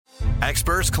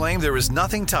Experts claim there is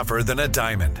nothing tougher than a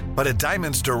diamond. But at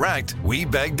Diamonds Direct, we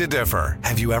beg to differ.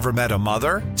 Have you ever met a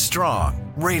mother?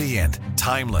 Strong, radiant,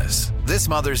 timeless. This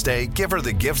Mother's Day, give her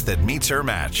the gift that meets her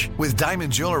match. With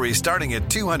diamond jewelry starting at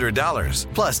 $200.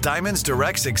 Plus Diamonds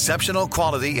Direct's exceptional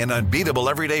quality and unbeatable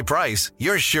everyday price,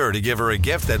 you're sure to give her a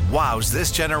gift that wows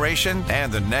this generation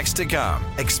and the next to come.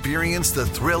 Experience the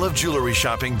thrill of jewelry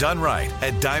shopping done right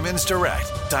at Diamonds Direct.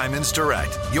 Diamonds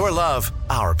Direct. Your love,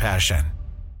 our passion.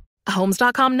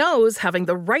 Homes.com knows having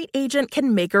the right agent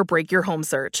can make or break your home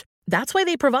search. That's why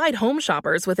they provide home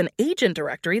shoppers with an agent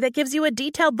directory that gives you a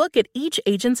detailed look at each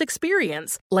agent's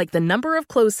experience, like the number of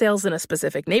closed sales in a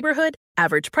specific neighborhood,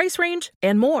 average price range,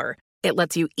 and more. It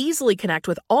lets you easily connect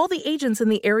with all the agents in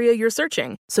the area you're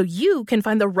searching, so you can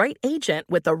find the right agent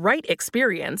with the right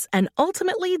experience and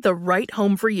ultimately the right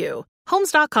home for you.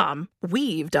 Homes.com.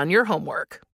 We've done your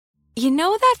homework. You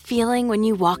know that feeling when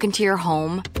you walk into your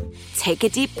home, take a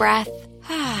deep breath,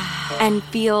 and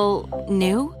feel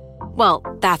new? Well,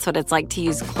 that's what it's like to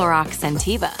use Clorox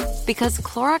Scentiva. Because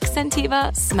Clorox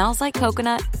Scentiva smells like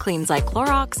coconut, cleans like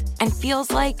Clorox, and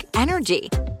feels like energy.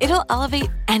 It'll elevate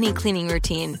any cleaning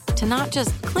routine to not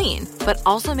just clean, but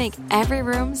also make every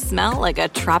room smell like a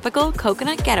tropical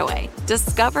coconut getaway.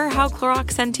 Discover how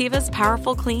Clorox Scentiva's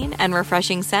powerful clean and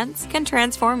refreshing scents can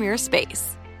transform your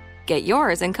space. Get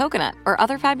yours in coconut or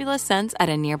other fabulous scents at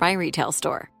a nearby retail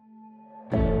store.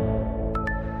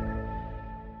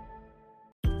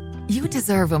 You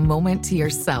deserve a moment to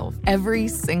yourself every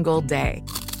single day.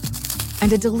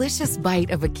 And a delicious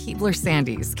bite of a Keebler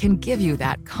Sandies can give you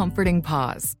that comforting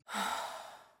pause.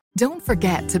 Don't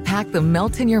forget to pack the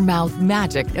melt-in-your-mouth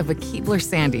magic of a Keebler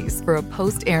Sandies for a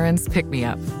post-errands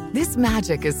pick-me-up. This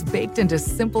magic is baked into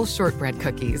simple shortbread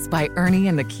cookies by Ernie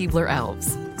and the Keebler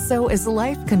Elves. So as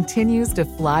life continues to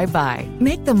fly by,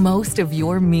 make the most of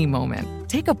your me moment.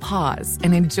 Take a pause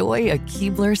and enjoy a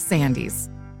Keebler Sandies.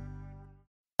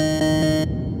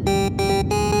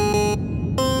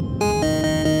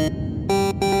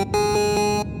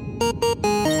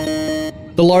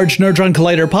 The Large Nerdron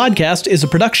Collider podcast is a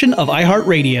production of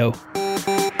iHeartRadio.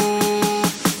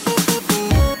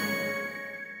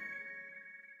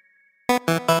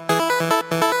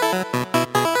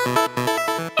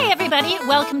 Hey everybody,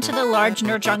 welcome to the Large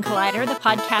Nerdron Collider, the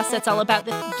podcast that's all about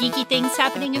the geeky things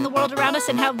happening in the world around us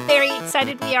and how very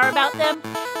excited we are about them.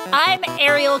 I'm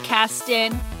Ariel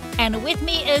Caston, and with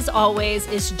me as always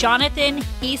is Jonathan.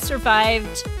 He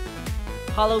survived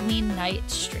Halloween night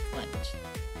Strickland.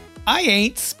 I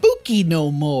ain't spooky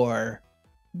no more.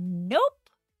 Nope.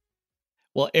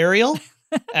 Well, Ariel,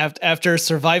 after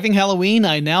surviving Halloween,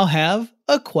 I now have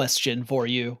a question for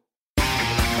you.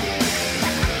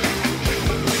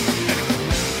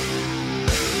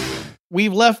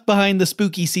 We've left behind the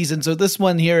spooky season, so this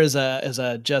one here is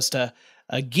just a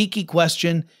geeky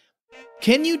question.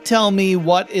 Can you tell me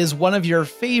what is one of your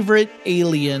favorite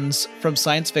aliens from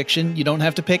science fiction? You don't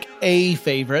have to pick a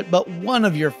favorite, but one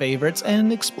of your favorites,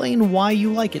 and explain why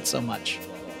you like it so much.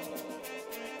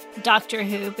 Doctor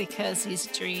Who, because he's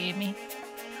dreamy.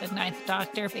 The Ninth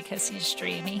Doctor, because he's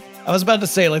dreamy. I was about to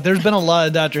say, there's been a lot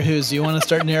of Doctor Who's. Do you want to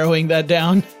start narrowing that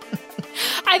down?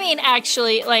 I mean,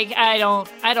 actually, I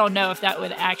don't know if that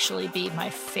would actually be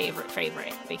my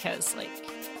favorite, because,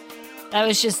 that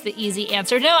was just the easy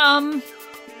answer. No,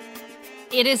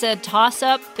 it is a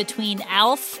toss-up between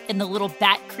Alf and the little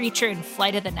bat creature in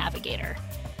Flight of the Navigator.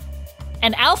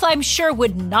 And Alf, I'm sure,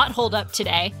 would not hold up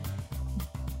today,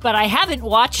 but I haven't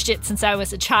watched it since I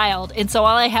was a child, and so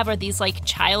all I have are these,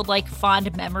 childlike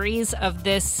fond memories of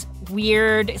this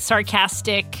weird,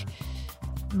 sarcastic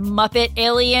Muppet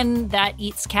alien that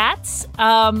eats cats.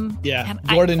 Gordon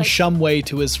Shumway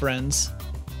to his friends.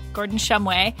 Gordon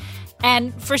Shumway.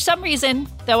 And for some reason,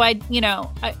 though I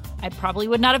probably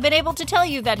would not have been able to tell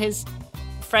you that his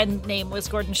friend name was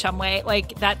Gordon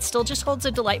Shumway, that still just holds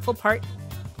a delightful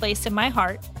place in my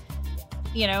heart.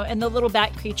 And the little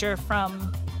bat creature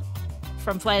from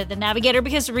Flight of the Navigator,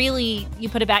 because really, you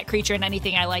put a bat creature in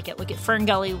anything, I like it. Look at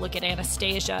Ferngully, look at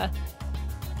Anastasia.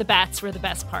 The bats were the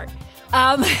best part.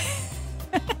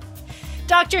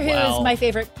 Doctor Who is my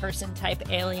favorite person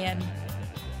type alien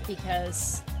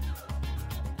because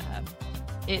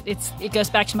it goes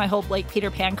back to my whole Peter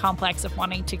Pan complex of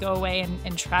wanting to go away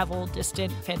and travel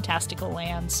distant fantastical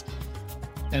lands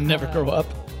and never grow up.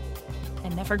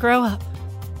 And never grow up.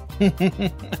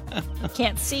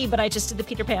 Can't see, but I just did the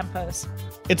Peter Pan pose.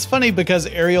 It's funny because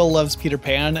Ariel loves Peter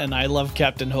Pan and I love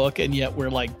Captain Hook, and yet we're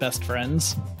best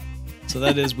friends. So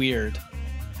that is weird.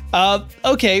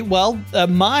 Okay, well,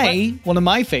 one of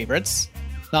my favorites,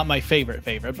 not my favorite,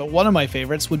 but one of my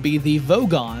favorites would be the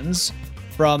Vogons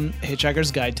from Hitchhiker's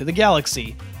Guide to the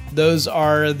Galaxy. Those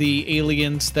are the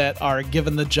aliens that are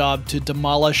given the job to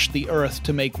demolish the Earth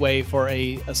to make way for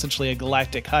essentially a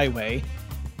galactic highway.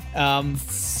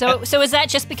 So is that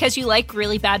just because you like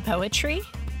really bad poetry?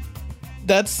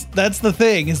 That's the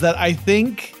thing, is that I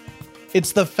think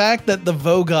it's the fact that the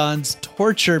Vogons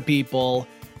torture people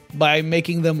by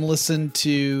making them listen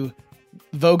to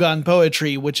Vogon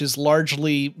poetry, which is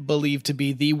largely believed to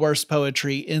be the worst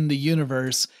poetry in the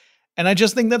universe. And I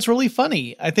just think that's really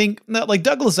funny. I think that, like,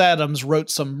 Douglas Adams wrote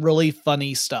some really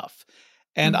funny stuff,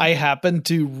 and I happen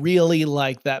to really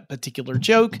like that particular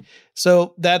joke.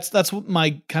 So that's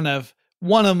my kind of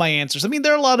one of my answers. I mean,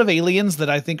 there are a lot of aliens that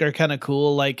I think are kind of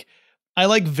cool. Like, I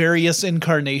like various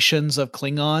incarnations of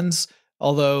Klingons,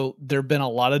 although there've been a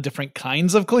lot of different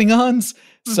kinds of Klingons,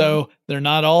 so they're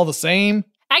not all the same.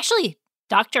 Actually,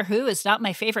 Doctor Who is not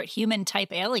my favorite human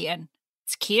type alien.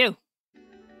 It's Q.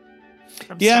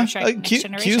 Yeah,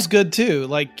 Q's good too.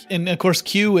 Like, and of course,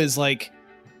 Q is like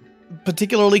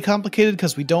particularly complicated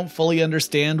because we don't fully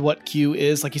understand what Q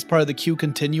is. Like, he's part of the Q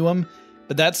continuum,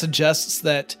 but that suggests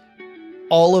that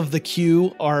all of the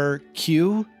Q are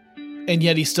Q, and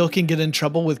yet he still can get in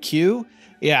trouble with Q.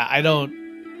 Yeah, I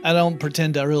don't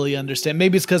pretend to really understand.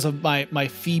 Maybe it's because of my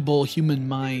feeble human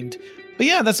mind. But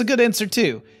yeah, that's a good answer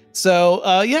too.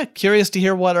 So, curious to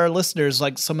hear what our listeners,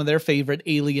 like some of their favorite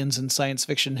aliens in science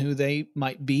fiction, who they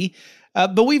might be.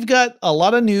 But we've got a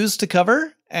lot of news to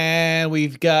cover, and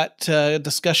we've got a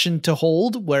discussion to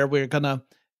hold where we're going to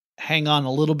hang on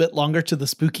a little bit longer to the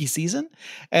spooky season.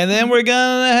 And then we're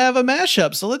going to have a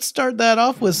mashup. So let's start that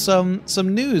off with some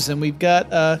news. And we've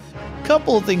got a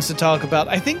couple of things to talk about.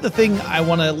 I think the thing I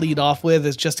want to lead off with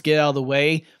is just to get out of the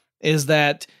way is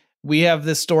that we have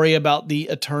this story about the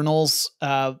Eternals,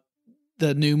 the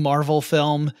new Marvel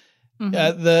film.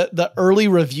 The early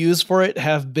reviews for it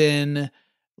have been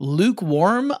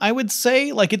lukewarm, I would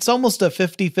say. Like, it's almost a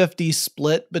 50-50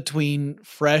 split between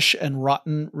fresh and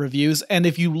rotten reviews. And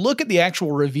if you look at the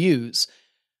actual reviews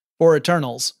for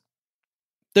Eternals,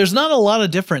 there's not a lot of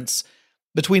difference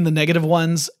between the negative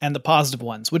ones and the positive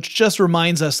ones, which just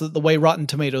reminds us that the way Rotten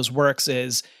Tomatoes works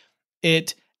is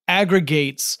it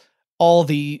aggregates all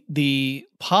the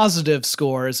positive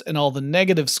scores and all the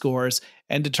negative scores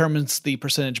and determines the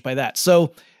percentage by that.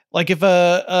 So, like, if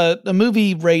a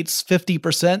movie rates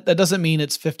 50%, that doesn't mean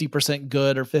it's 50%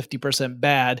 good or 50%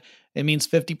 bad. It means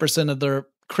 50% of the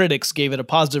critics gave it a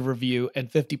positive review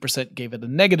and 50% gave it a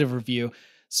negative review.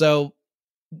 So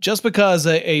just because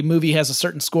a movie has a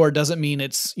certain score doesn't mean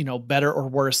it's, better or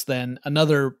worse than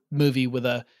another movie with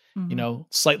a,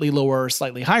 slightly lower or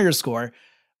slightly higher score.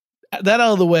 That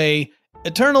out of the way,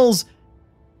 Eternals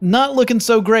not looking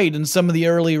so great in some of the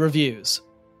early reviews.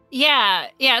 Yeah.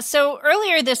 So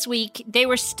earlier this week, they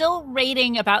were still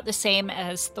rating about the same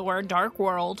as Thor: Dark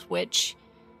World, which,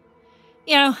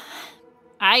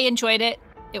 I enjoyed it.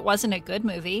 It wasn't a good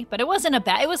movie, but it wasn't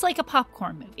it was like a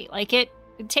popcorn movie. Like,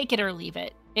 take it or leave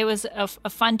it. It was a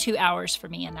fun 2 hours for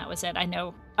me, and that was it. I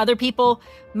know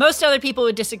most other people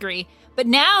would disagree, but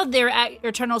now their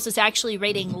Eternals is actually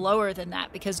rating lower than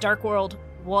that because Dark World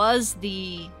was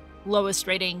the lowest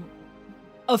rating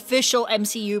official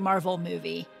MCU Marvel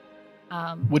movie.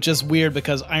 Which is weird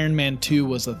because Iron Man 2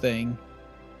 was a thing.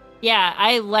 Yeah,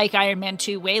 I like Iron Man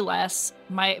 2 way less.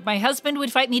 My husband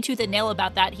would fight me tooth and nail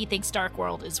about that. He thinks Thor: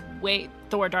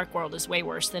 Dark World is way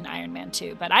worse than Iron Man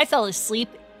 2. But I fell asleep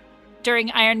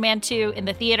during Iron Man 2 in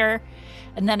the theater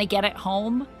and then again at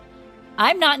home.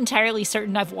 I'm not entirely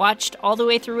certain I've watched all the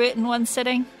way through it in one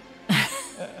sitting.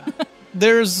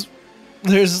 There's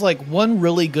like one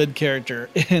really good character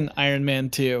in Iron Man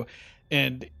 2,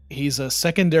 and he's a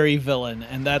secondary villain,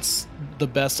 and that's the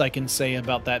best I can say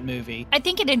about that movie. I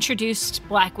think it introduced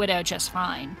Black Widow just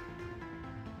fine.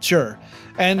 Sure.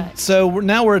 And so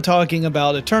now we're talking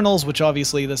about Eternals, which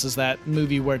obviously this is that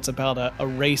movie where it's about a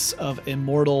race of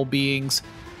immortal beings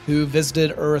who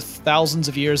visited Earth thousands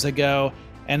of years ago,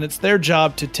 and it's their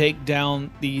job to take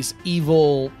down these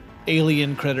evil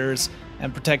alien critters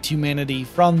and protect humanity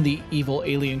from the evil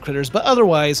alien critters, but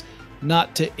otherwise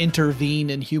not to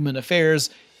intervene in human affairs,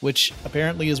 which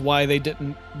apparently is why they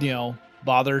didn't,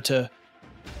 bother to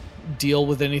deal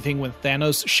with anything when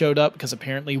Thanos showed up, because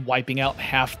apparently wiping out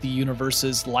half the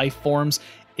universe's life forms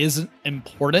isn't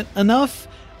important enough.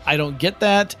 I don't get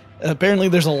that. Apparently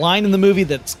there's a line in the movie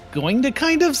that's going to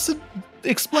kind of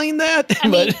explain that. I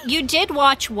mean, you did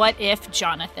watch What If,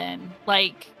 Jonathan.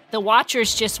 Like, the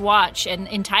Watchers just watch, and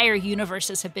entire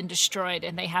universes have been destroyed,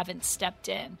 and they haven't stepped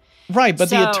in. Right, but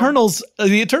the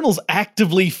Eternals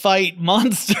actively fight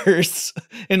monsters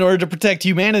in order to protect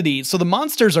humanity. So the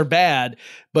monsters are bad,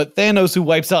 but Thanos, who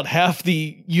wipes out half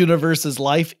the universe's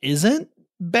life, isn't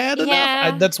bad enough.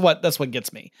 Yeah. That's what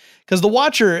gets me. Because the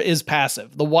watcher is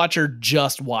passive. The watcher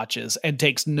just watches and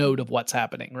takes note of what's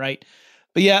happening, right?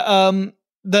 But yeah,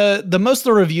 the most of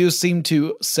the reviews seem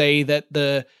to say that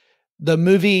the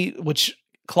movie, which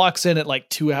clocks in at like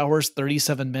 2 hours,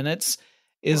 37 minutes,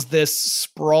 is this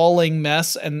sprawling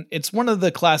mess. And it's one of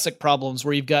the classic problems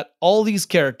where you've got all these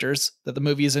characters that the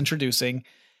movie is introducing.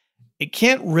 It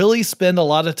can't really spend a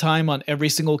lot of time on every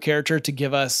single character to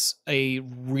give us a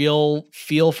real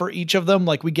feel for each of them.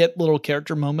 Like we get little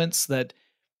character moments that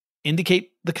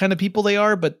indicate the kind of people they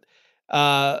are, but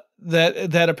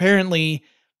that apparently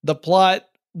the plot,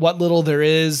 what little there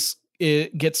is,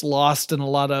 it gets lost in a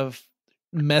lot of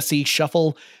messy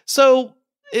shuffle. So,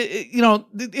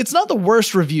 it's not the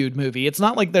worst reviewed movie. It's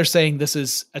not like they're saying this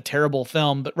is a terrible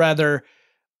film, but rather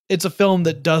it's a film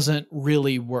that doesn't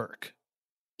really work.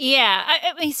 Yeah,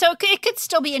 I mean, so it could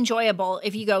still be enjoyable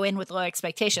if you go in with low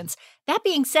expectations. That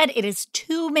being said, it is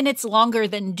 2 minutes longer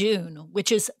than Dune,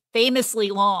 which is famously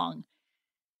long.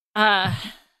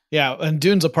 Yeah, and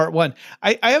Dune's a part one.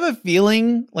 I have a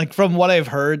feeling, like from what I've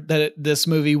heard, that this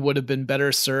movie would have been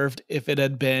better served if it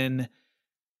had been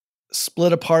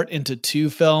split apart into 2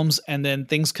 films, and then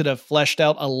things could have fleshed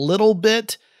out a little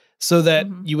bit so that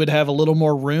you would have a little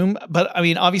more room. But I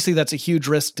mean, obviously that's a huge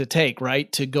risk to take, right?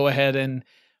 To go ahead and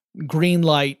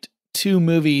greenlight 2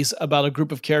 movies about a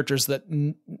group of characters that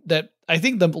I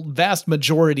think the vast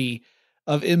majority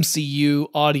of MCU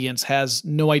audience has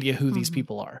no idea who these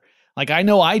people are. Like, I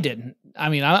know I didn't. I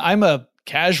mean, I'm a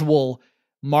casual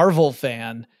Marvel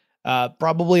fan,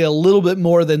 probably a little bit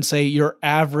more than, say, your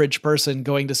average person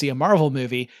going to see a Marvel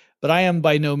movie, but I am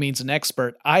by no means an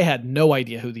expert. I had no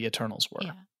idea who the Eternals were.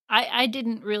 Yeah. I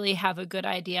didn't really have a good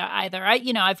idea either.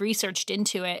 I've researched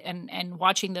into it, and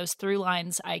watching those through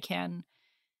lines, I can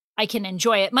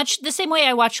enjoy it much the same way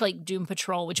I watch like Doom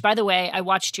Patrol, which, by the way, I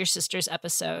watched your sister's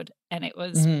episode and it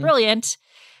was brilliant.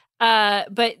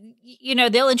 But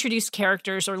they'll introduce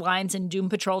characters or lines in Doom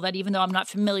Patrol that, even though I'm not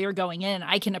familiar going in,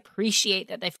 I can appreciate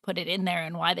that they've put it in there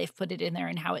and why they've put it in there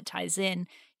and how it ties in.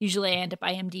 Usually I end up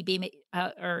IMDb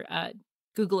or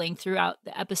Googling throughout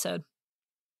the episode.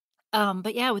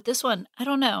 But yeah, with this one, I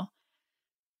don't know.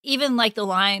 Even like the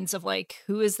lines of like,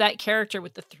 who is that character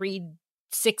with the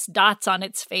 6 dots on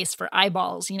its face for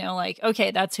eyeballs? Like,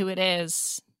 okay, that's who it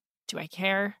is. Do I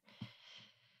care?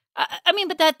 I mean,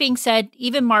 but that being said,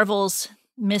 even Marvel's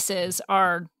misses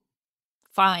are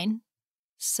fine.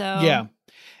 So yeah.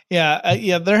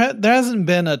 There hasn't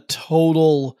been a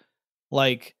total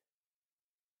like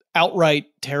outright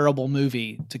terrible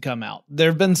movie to come out. There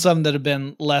have been some that have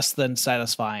been less than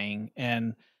satisfying,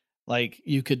 and like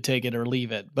you could take it or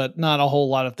leave it, but not a whole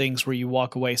lot of things where you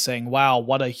walk away saying, wow,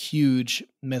 what a huge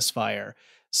misfire.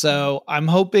 So I'm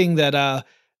hoping that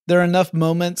there are enough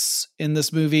moments in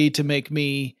this movie to make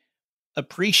me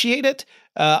appreciate it.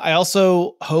 I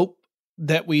also hope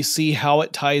that we see how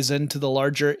it ties into the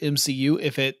larger MCU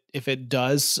if it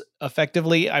does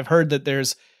effectively. I've heard that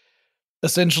there's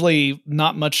essentially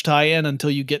not much tie-in until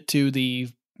you get to the,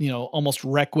 almost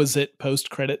requisite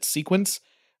post-credit sequence,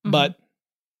 but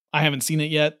I haven't seen it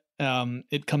yet.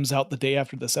 It comes out the day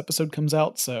after this episode comes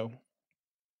out, so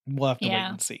we'll have to wait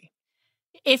and see.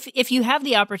 If you have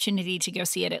the opportunity to go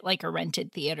see it at like a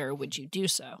rented theater, would you do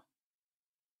so?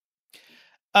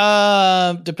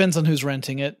 Depends on who's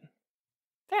renting it.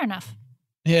 Fair enough.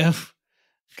 Yeah.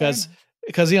 Because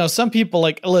some people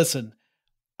listen,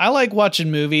 I like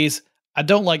watching movies. I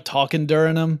don't like talking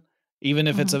during them, even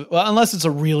if it's unless it's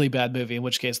a really bad movie, in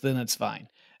which case then it's fine.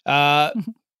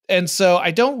 And so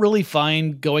I don't really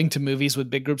find going to movies with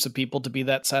big groups of people to be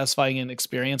that satisfying an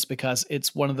experience, because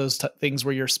it's one of those things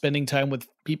where you're spending time with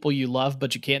people you love,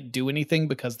 but you can't do anything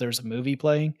because there's a movie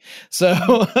playing.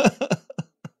 So,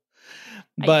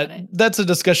 but that's a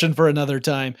discussion for another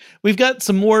time. We've got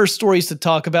some more stories to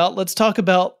talk about. Let's talk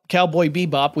about Cowboy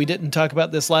Bebop. We didn't talk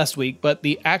about this last week, but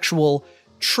the actual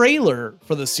trailer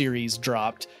for the series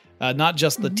dropped. Not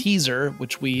just the teaser,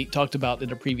 which we talked about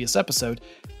in a previous episode.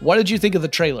 What did you think of the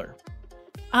trailer?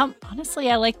 Honestly,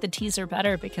 I liked the teaser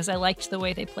better because I liked the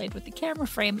way they played with the camera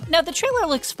frame. No, the trailer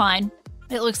looks fine.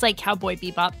 It looks like Cowboy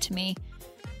Bebop to me.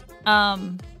 Now,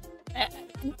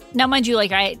 mind you,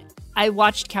 I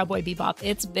watched Cowboy Bebop.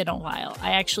 It's been a while.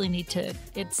 I actually need to,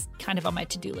 it's kind of on my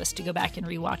to-do list to go back and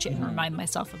rewatch it and remind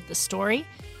myself of the story.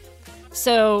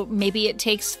 So maybe it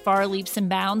takes far leaps and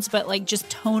bounds, but just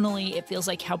tonally, it feels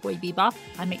like Cowboy Bebop.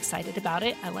 I'm excited about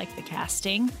it. I like the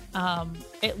casting.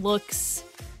 It looks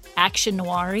action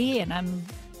noir-y, and I'm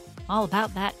all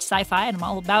about that sci-fi, and I'm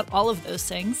all about all of those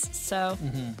things. So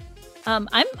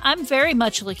I'm very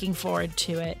much looking forward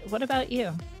to it. What about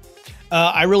you?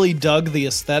 I really dug the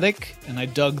aesthetic and I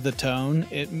dug the tone.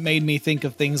 It made me think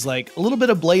of things like a little bit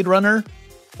of Blade Runner,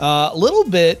 a little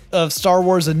bit of Star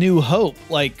Wars A New Hope,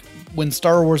 like when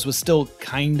Star Wars was still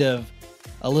kind of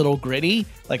a little gritty.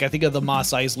 Like I think of the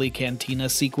Mos Eisley Cantina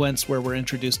sequence where we're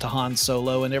introduced to Han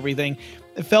Solo and everything.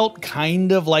 It felt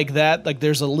kind of like that. Like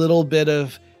there's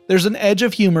an edge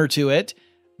of humor to it,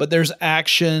 but there's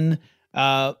action.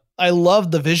 I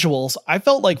love the visuals. I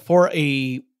felt like for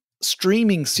a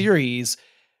streaming series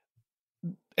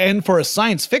and for a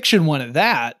science fiction one at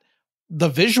that, the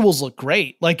visuals look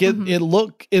great. Like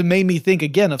it made me think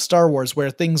again of Star Wars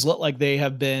where things look like they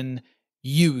have been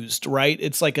used, right?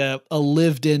 It's like a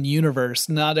lived in universe.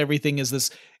 Not everything is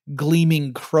this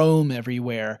gleaming chrome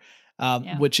everywhere,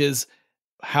 which is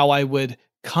how I would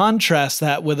contrast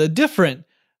that with a different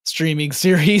streaming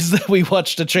series that we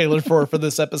watched a trailer for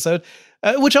this episode,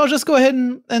 which I'll just go ahead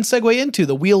and segue into,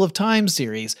 the Wheel of Time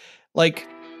series. Like,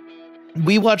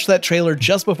 we watched that trailer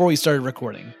just before we started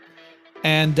recording,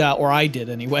 and or I did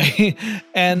anyway,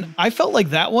 and I felt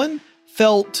like that one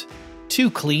felt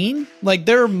too clean. Like,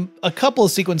 there are a couple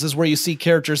of sequences where you see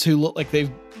characters who look like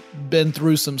they've been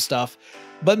through some stuff,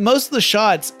 but most of the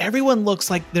shots, everyone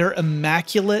looks like they're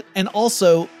immaculate, and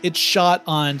also it's shot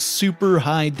on super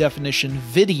high definition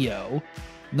video,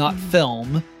 not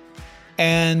film.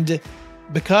 And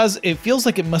because it feels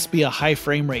like it must be a high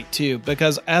frame rate too,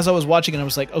 because as I was watching it, I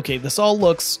was like, okay, this all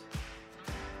looks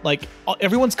like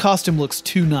everyone's costume looks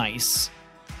too nice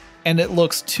and it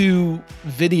looks too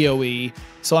video-y.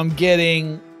 So I'm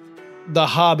getting The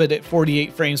Hobbit at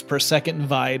 48 frames per second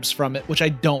vibes from it, which I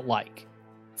don't like.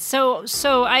 So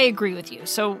I agree with you.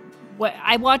 So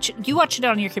you watched it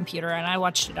on your computer and I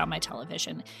watched it on my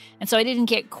television. And so I didn't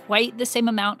get quite the same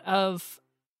amount of,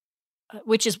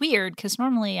 which is weird because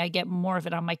normally I get more of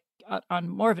it on my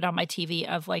TV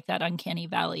of like that uncanny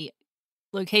valley,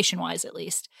 location wise at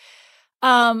least.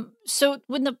 So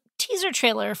when the teaser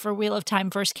trailer for Wheel of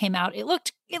Time first came out, it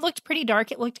looked pretty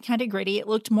dark. It looked kind of gritty. It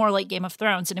looked more like Game of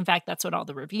Thrones, and in fact, that's what all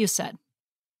the reviews said.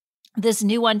 This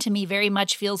new one to me very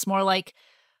much feels more like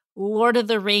Lord of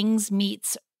the Rings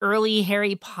meets early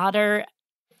Harry Potter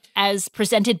as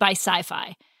presented by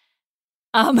Sci-Fi.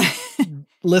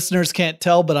 Listeners can't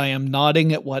tell, but I am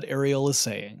nodding at what Ariel is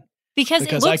saying.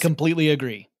 Because I completely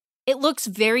agree. It looks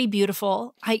very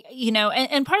beautiful.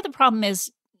 And part of the problem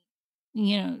is,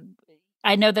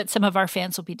 I know that some of our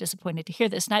fans will be disappointed to hear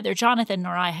this. Neither Jonathan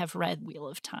nor I have read Wheel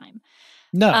of Time.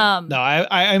 No,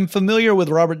 I'm familiar with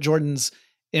Robert Jordan's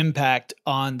impact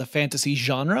on the fantasy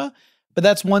genre, but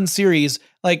that's one series.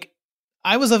 Like,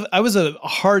 I was a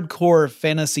hardcore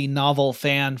fantasy novel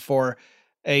fan for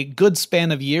a good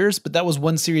span of years, but that was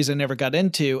one series I never got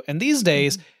into. And these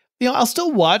days, I'll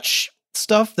still watch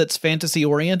stuff that's fantasy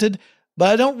oriented, but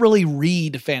I don't really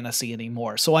read fantasy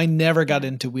anymore. So I never got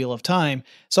into Wheel of Time.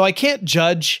 So I can't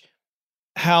judge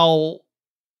how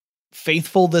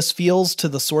faithful this feels to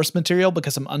the source material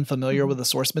because I'm unfamiliar with the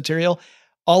source material.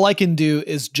 All I can do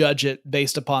is judge it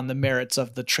based upon the merits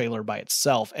of the trailer by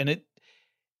itself. And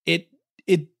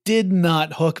it did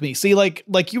not hook me. See,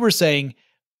 like you were saying,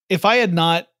 if I had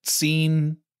not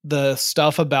seen the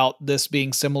stuff about this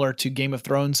being similar to Game of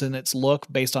Thrones in its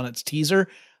look based on its teaser,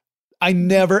 I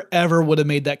never, ever would have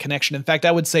made that connection. In fact,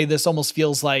 I would say this almost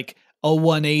feels like a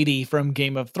 180 from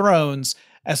Game of Thrones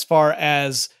as far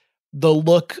as the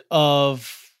look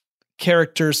of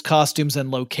characters, costumes, and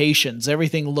locations.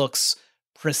 Everything looks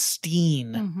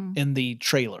pristine in the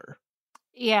trailer.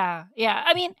 Yeah.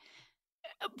 I mean,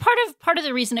 part of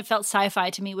the reason it felt sci-fi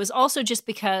to me was also just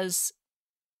because,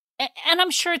 and I'm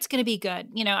sure it's going to be good.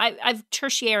 I've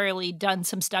tertiarily done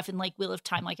some stuff in like Wheel of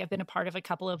Time. Like I've been a part of a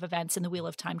couple of events in the Wheel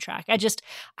of Time track.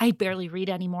 I barely read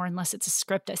anymore unless it's a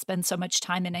script. I spend so much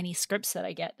time in any scripts that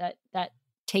I get that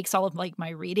takes all of like my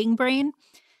reading brain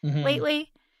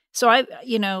lately. So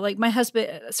like my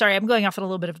husband, sorry, I'm going off on a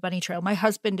little bit of a bunny trail. My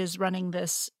husband is running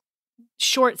this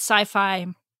short sci-fi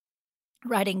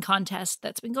writing contest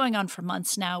that's been going on for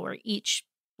months now, where each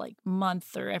like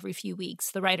month or every few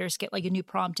weeks, the writers get like a new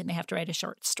prompt and they have to write a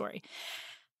short story.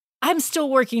 I'm still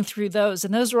working through those,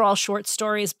 and those are all short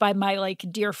stories by my like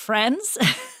dear friends.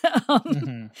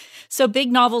 So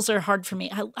big novels are hard for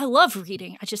me. I love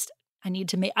reading. I need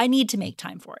to make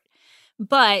time for it.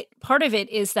 But part of it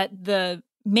is that the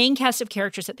main cast of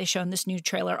characters that they show in this new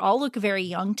trailer all look very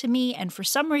young to me, and for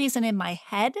some reason in my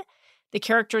head, the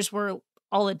characters were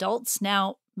all adults.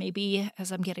 Now, maybe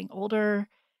as I'm getting older,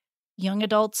 young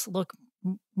adults look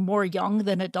more young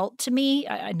than adult to me.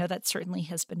 I know that certainly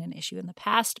has been an issue in the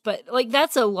past, but like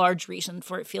that's a large reason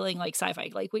for it feeling like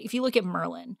sci-fi. Like if you look at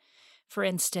Merlin, for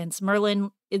instance,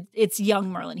 it's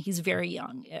young Merlin. He's very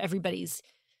young. Everybody's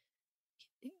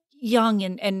young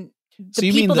and So the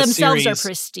you mean people the themselves series- are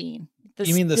pristine.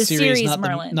 You mean the series, not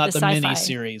Merlin, the sci-fi, mini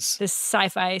series. the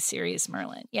sci-fi series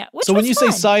Merlin. Yeah. Which So when was you say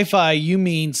fun. sci-fi, you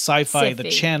mean sci-fi, the Sci-fi.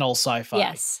 channel sci-fi.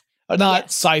 Yes. Not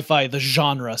Yes. sci-fi, the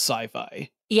genre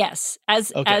sci-fi. Yes.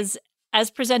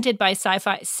 As presented by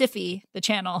Sci-Fi, the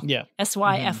channel. Yeah.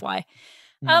 SYFY.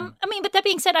 I mean, but that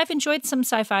being said, I've enjoyed some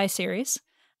sci-fi series.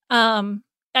 I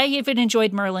even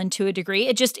enjoyed Merlin to a degree.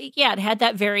 It just, it had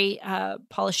that very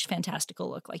polished, fantastical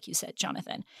look, like you said,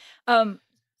 Jonathan.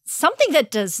 Something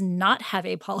that does not have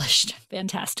a polished,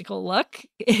 fantastical look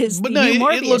is the new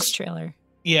Morbius trailer.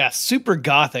 Yeah, super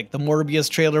gothic. The Morbius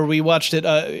trailer, we watched it.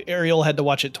 Ariel had to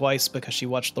watch it twice because she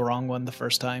watched the wrong one the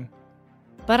first time.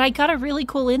 But I got a really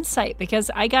cool insight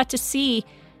because I got to see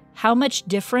how much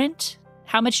difference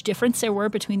there were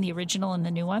between the original and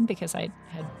the new one, because I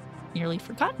had nearly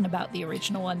forgotten about the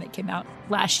original one that came out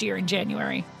last year in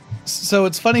January. So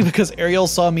it's funny because Ariel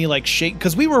saw me like shake,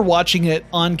 because we were watching it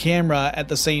on camera at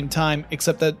the same time,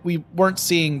 except that we weren't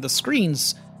seeing the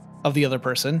screens of the other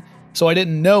person. So I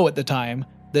didn't know at the time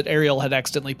that Ariel had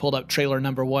accidentally pulled up trailer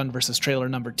number 1 versus trailer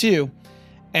number 2.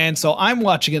 And so I'm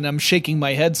watching it and I'm shaking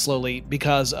my head slowly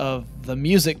because of the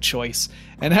music choice.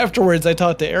 And afterwards I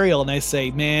talked to Ariel and I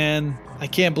say, man, I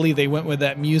can't believe they went with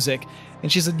that music. And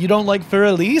she said, you don't like Für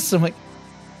Elise? I'm like,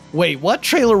 wait, what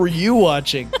trailer were you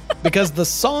watching? Because the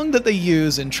song that they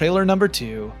use in trailer number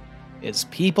 2 is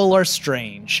People Are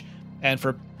Strange. And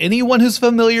for anyone who's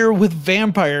familiar with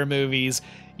vampire movies,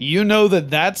 you know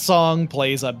that song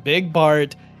plays a big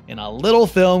part in a little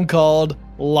film called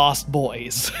Lost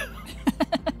Boys.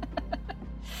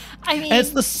 I mean, and it's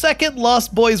the second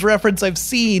Lost Boys reference I've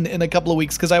seen in a couple of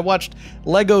weeks, because I watched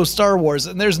Lego Star Wars,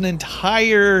 and there's an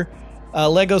entire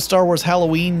Lego Star Wars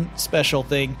Halloween special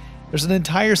thing. There's an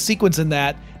entire sequence in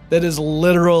that is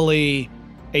literally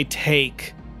a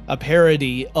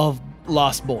parody of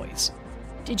Lost Boys.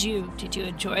 Did you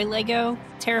enjoy Lego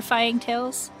Terrifying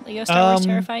Tales? Lego Star Wars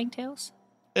Terrifying Tales?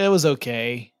 It was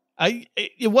okay.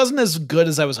 It wasn't as good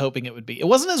as I was hoping it would be. It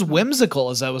wasn't as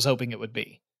whimsical as I was hoping it would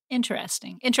be.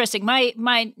 Interesting.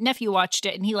 My nephew watched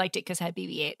it and he liked it because it had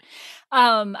BB-8.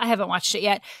 I haven't watched it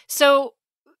yet. So,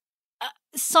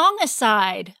 song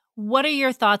aside, what are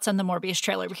your thoughts on the Morbius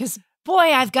trailer? Because boy,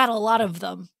 I've got a lot of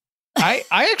them. I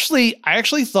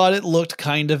actually thought it looked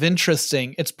kind of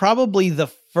interesting. It's probably the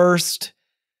first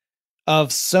of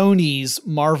Sony's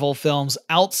Marvel films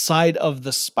outside of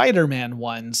the Spider-Man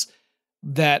ones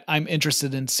that I'm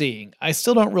interested in seeing. I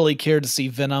still don't really care to see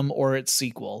Venom or its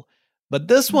sequel, but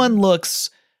this one looks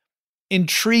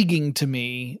intriguing to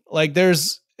me. Like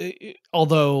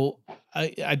although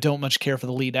I don't much care for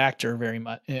the lead actor very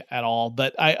much at all,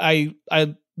 but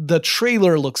the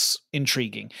trailer looks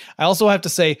intriguing. I also have to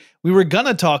say, we were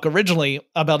gonna talk originally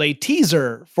about a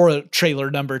teaser for trailer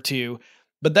number 2,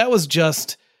 but that was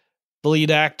just the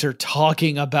lead actor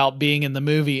talking about being in the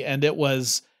movie, and it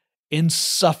was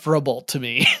insufferable to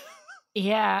me.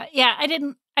 Yeah, I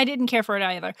didn't care for it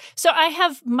either. So I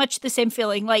have much the same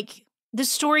feeling. Like, the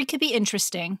story could be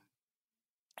interesting.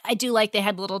 I do like they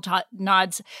had little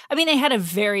nods. I mean, they had a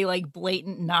very like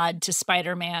blatant nod to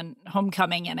Spider-Man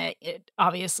Homecoming in it. It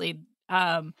obviously,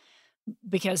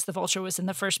 because the Vulture was in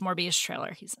the first Morbius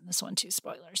trailer. He's in this one too,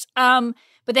 spoilers. But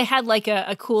they had like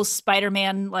a cool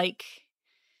Spider-Man like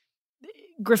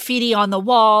graffiti on the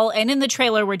wall. And in the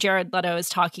trailer where Jared Leto is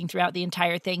talking throughout the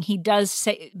entire thing, he does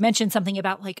mention something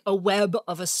about like a web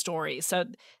of a story. So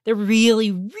they're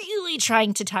really, really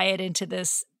trying to tie it into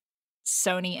this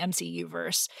Sony MCU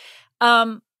verse.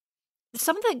 Some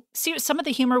of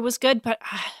the humor was good, but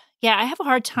I have a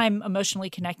hard time emotionally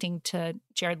connecting to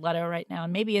Jared Leto right now.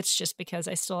 And maybe it's just because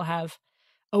I still have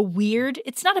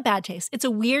it's not a bad taste. It's a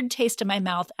weird taste in my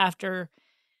mouth after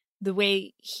the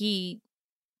way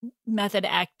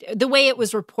the way it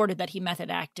was reported that he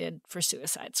method acted for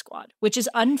Suicide Squad, which is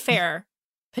unfair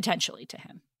potentially to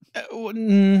him.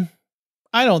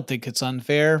 I don't think it's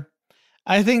unfair.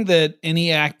 I think that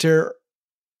any actor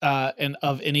and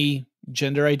of any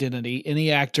gender identity, any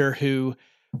actor who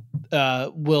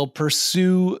will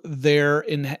pursue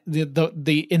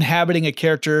the inhabiting a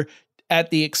character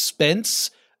at the expense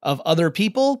of other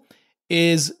people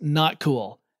is not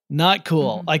cool. Not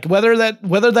cool. Mm-hmm. Like whether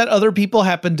that other people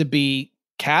happen to be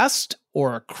cast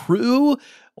or a crew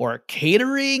or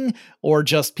catering or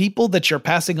just people that you're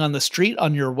passing on the street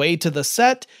on your way to the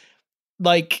set.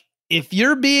 Like, if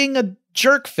you're being a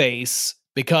jerk face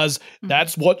because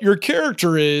that's what your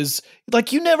character is,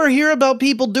 like, you never hear about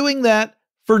people doing that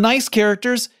for nice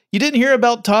characters. You didn't hear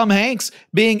about Tom Hanks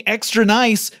being extra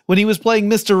nice when he was playing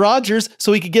Mr. Rogers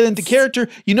so he could get into character.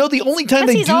 You know, the only time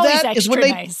they do that is when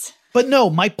they... Nice. But no,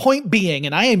 my point being,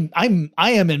 and I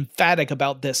am emphatic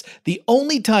about this. The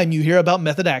only time you hear about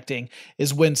method acting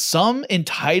is when some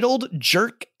entitled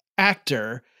jerk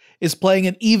actor is playing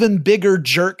an even bigger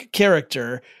jerk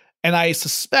character, and I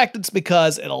suspect it's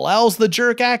because it allows the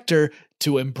jerk actor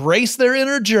to embrace their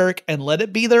inner jerk and let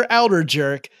it be their outer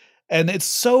jerk. And it's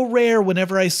so rare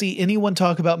whenever I see anyone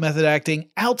talk about method acting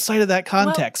outside of that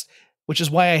context, which is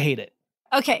why I hate it.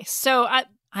 Okay, so I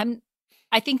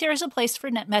think there is a place for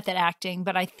method acting,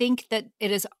 but I think that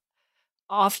it is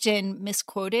often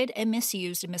misquoted and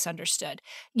misused and misunderstood.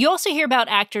 You also hear about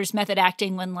actors method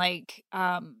acting when like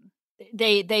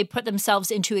they put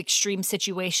themselves into extreme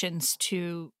situations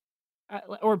to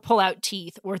or pull out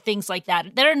teeth or things like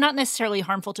that are not necessarily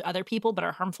harmful to other people, but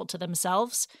are harmful to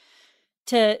themselves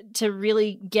to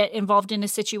really get involved in a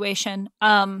situation.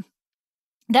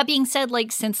 That being said,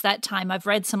 like since that time, I've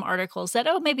read some articles that,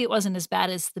 maybe it wasn't as bad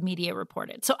as the media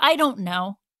reported. So I don't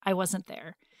know. I wasn't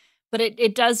there. But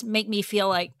it does make me feel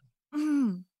like,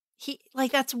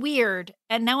 that's weird.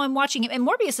 And now I'm watching him. And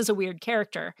Morbius is a weird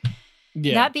character.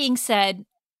 Yeah. That being said,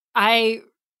 I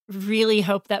really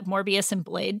hope that Morbius and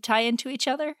Blade tie into each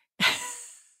other.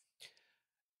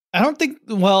 I don't think,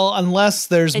 unless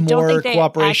there's more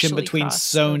cooperation between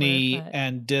Sony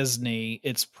and Disney,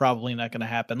 it's probably not going to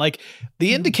happen. Like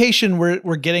the indication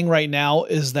we're getting right now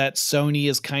is that Sony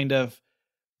is kind of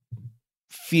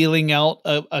feeling out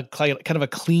a kind of a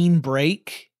clean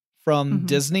break from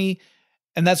Disney.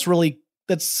 And that's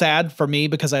sad for me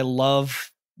because I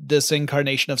love this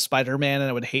incarnation of Spider-Man, and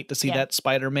I would hate to see that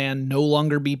Spider-Man no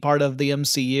longer be part of the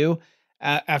MCU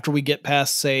after we get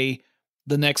past, say,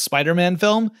 the next Spider-Man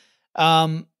film.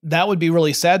 That would be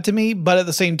really sad to me, but at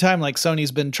the same time, like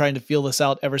Sony's been trying to feel this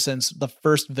out ever since the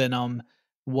first Venom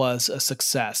was a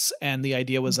success. And the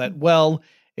idea was that,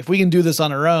 if we can do this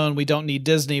on our own, we don't need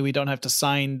Disney. We don't have to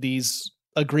sign these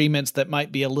agreements that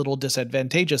might be a little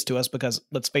disadvantageous to us because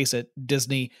let's face it,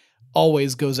 Disney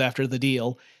always goes after the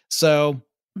deal. So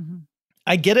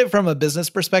I get it from a business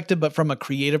perspective, but from a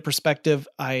creative perspective,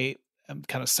 I am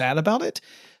kind of sad about it.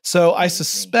 So I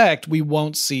suspect we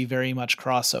won't see very much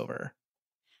crossover.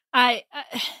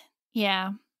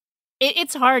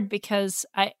 It's hard because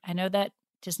I know that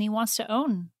Disney wants to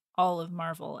own all of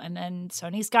Marvel, and then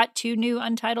Sony's got 2 new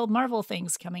untitled Marvel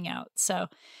things coming out. So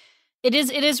it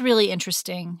is really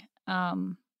interesting.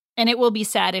 And it will be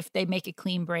sad if they make a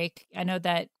clean break. I know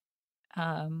that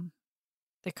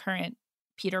the current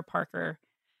Peter Parker,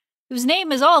 whose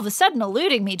name is all of a sudden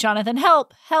eluding me, Jonathan,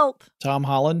 help. Tom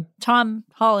Holland.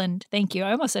 Thank you.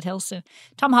 I almost said Hiddleston.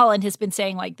 Tom Holland has been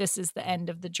saying like this is the end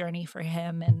of the journey for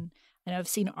him. And I've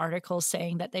seen articles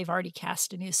saying that they've already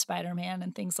cast a new Spider-Man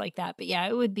and things like that. But yeah,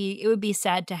 it would be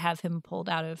sad to have him pulled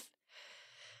out of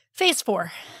Phase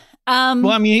 4.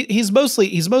 He's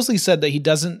mostly said that he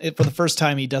doesn't, for the first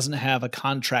time, he doesn't have a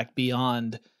contract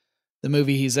beyond the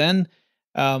movie he's in.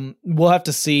 We'll have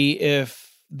to see if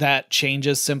that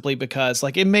changes simply because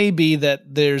like it may be that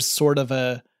there's sort of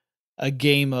a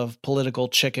game of political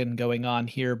chicken going on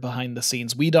here behind the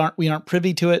scenes. We aren't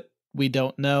privy to it. We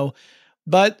don't know.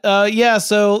 But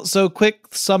so quick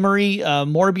summary,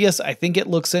 Morbius, I think it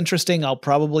looks interesting. I'll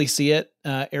probably see it.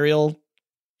 Ariel,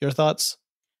 your thoughts?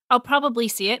 I'll probably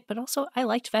see it, but also I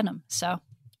liked Venom, so.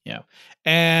 Yeah.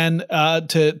 And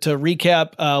to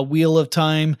recap, Wheel of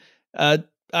Time, I'm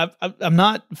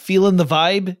not feeling the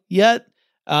vibe yet.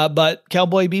 But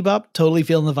Cowboy Bebop, totally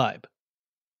feeling the vibe.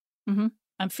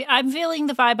 I'm feeling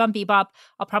the vibe on Bebop.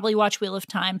 I'll probably watch Wheel of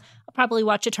Time. I'll probably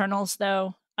watch Eternals,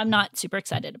 though. I'm not super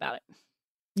excited about it.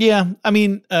 Yeah,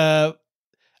 I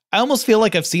almost feel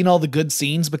like I've seen all the good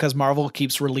scenes because Marvel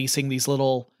keeps releasing these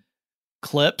little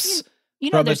clips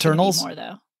from Eternals. More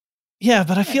though. Yeah,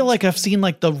 but I feel like I've seen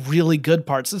like the really good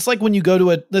parts. It's like when you go to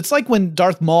it's like when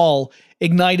Darth Maul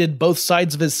ignited both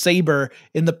sides of his saber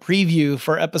in the preview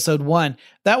for episode 1.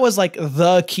 That was like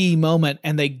the key moment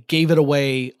and they gave it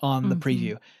away on the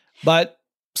preview. But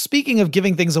speaking of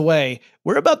giving things away,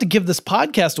 we're about to give this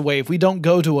podcast away if we don't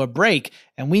go to a break,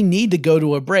 and we need to go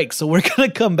to a break. So we're going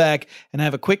to come back and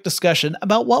have a quick discussion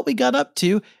about what we got up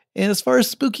to as far as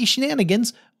spooky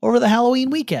shenanigans over the Halloween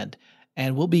weekend.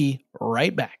 And we'll be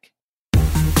right back.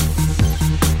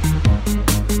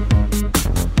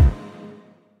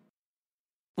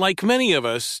 Like many of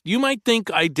us, you might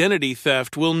think identity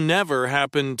theft will never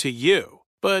happen to you.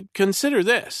 But consider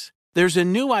this. There's a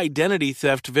new identity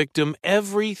theft victim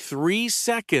every 3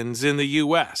 seconds in the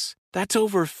U.S. That's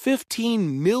over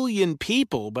 15 million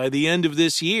people by the end of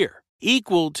this year,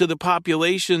 equal to the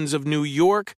populations of New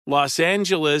York, Los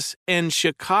Angeles, and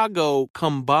Chicago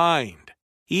combined.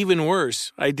 Even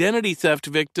worse, identity theft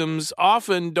victims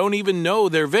often don't even know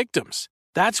they're victims.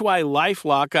 That's why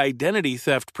LifeLock Identity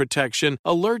Theft Protection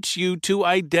alerts you to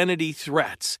identity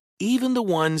threats, even the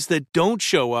ones that don't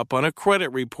show up on a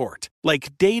credit report,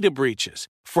 like data breaches,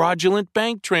 fraudulent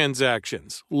bank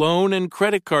transactions, loan and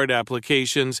credit card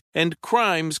applications, and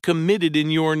crimes committed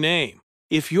in your name.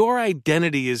 If your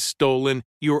identity is stolen,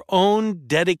 your own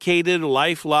dedicated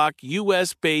LifeLock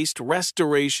US-based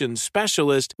restoration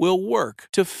specialist will work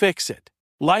to fix it.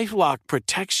 LifeLock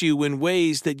protects you in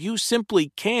ways that you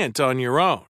simply can't on your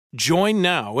own. Join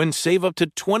now and save up to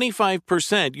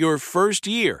 25% your first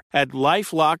year at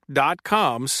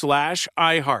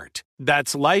LifeLock.com/iHeart.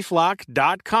 That's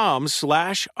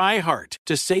LifeLock.com/iHeart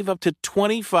to save up to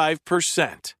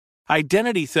 25%.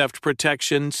 Identity theft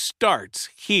protection starts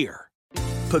here.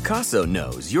 Pacaso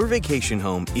knows your vacation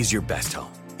home is your best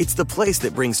home. It's the place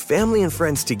that brings family and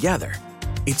friends together.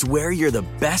 It's where you're the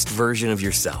best version of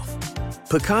yourself.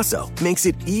 Pacaso makes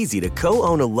it easy to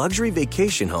co-own a luxury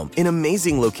vacation home in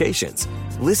amazing locations.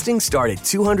 Listings start at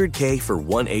 $200K for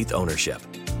 1/8 ownership.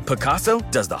 Pacaso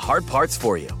does the hard parts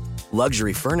for you.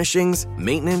 Luxury furnishings,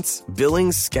 maintenance,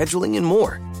 billings, scheduling, and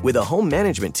more. With a home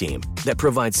management team that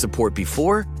provides support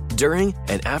before, during,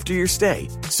 and after your stay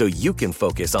so you can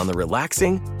focus on the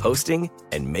relaxing, hosting,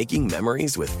 and making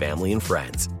memories with family and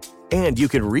friends. And you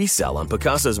can resell on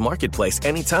Pacaso's marketplace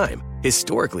anytime,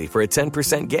 historically for a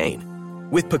 10% gain.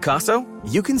 With Pacaso,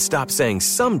 you can stop saying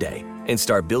someday and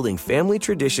start building family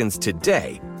traditions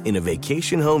today in a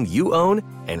vacation home you own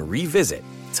and revisit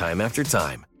time after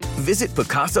time. Visit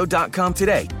Pacaso.com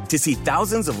today to see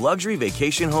thousands of luxury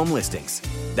vacation home listings.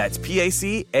 That's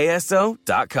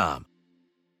PACASO.com.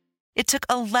 It took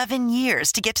 11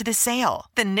 years to get to this sale.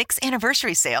 The Knix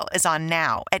Anniversary Sale is on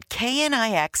now at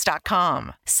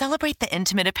KNIX.com. Celebrate the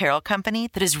intimate apparel company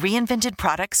that has reinvented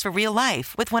products for real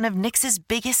life with one of Knix's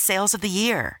biggest sales of the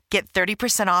year. Get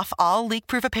 30% off all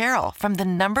leak-proof apparel from the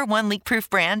 #1 leak-proof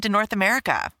brand in North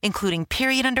America, including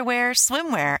period underwear,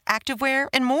 swimwear, activewear,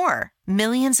 and more.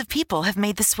 Millions of people have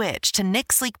made the switch to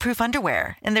Knix leak-proof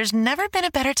underwear, and there's never been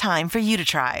a better time for you to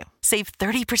try. Save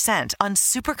 30% on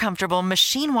super comfortable,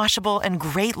 machine-washable, and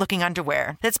great-looking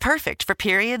underwear that's perfect for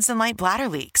periods and light bladder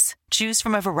leaks. Choose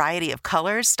from a variety of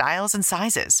colors, styles, and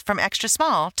sizes, from extra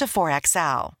small to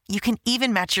 4XL. You can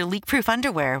even match your leak-proof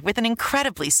underwear with an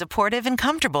incredibly supportive and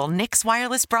comfortable Knix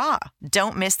wireless bra.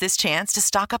 Don't miss this chance to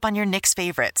stock up on your Knix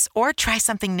favorites or try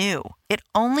something new. It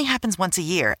only happens once a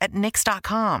year at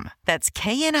Knix.com. That's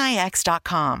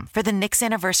KNIX.com for the Knix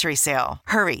Anniversary Sale.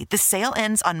 Hurry, the sale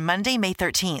ends on Monday, May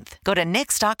 13th. Go to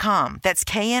Knix.com. That's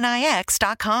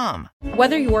KNIX.com.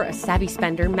 Whether you're a savvy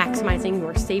spender maximizing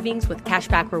your savings with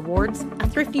cashback rewards, a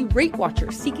thrifty rate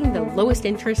watcher seeking the lowest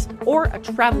interest, or a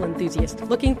travel enthusiast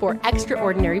looking for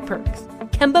extraordinary perks,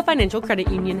 Kemba Financial Credit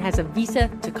Union has a visa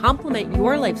to complement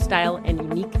your lifestyle and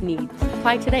unique needs.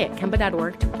 Apply today at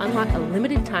Kemba.org to unlock a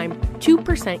limited time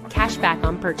 2% cash back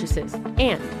on purchases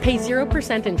and pay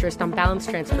 0% interest on balance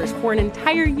transfers for an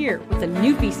entire year with a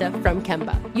new visa from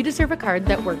Kemba. You deserve a card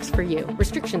that works for you.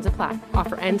 Restrictions apply.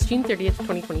 Offer ends June 30th,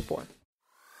 2024.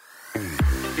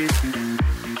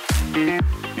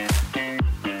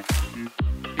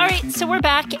 All right, so we're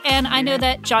back, and I know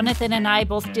that Jonathan and I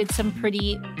both did some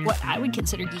pretty, what I would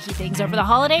consider geeky things over the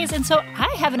holidays, and so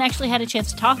I haven't actually had a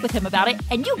chance to talk with him about it,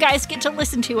 and you guys get to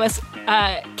listen to us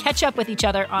catch up with each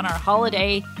other on our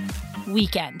holiday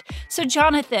weekend. So,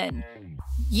 Jonathan,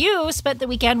 you spent the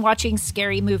weekend watching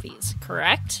scary movies,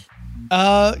 correct?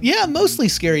 Yeah, mostly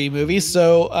scary movies.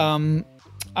 So,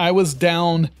 I was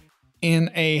down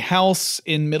in a house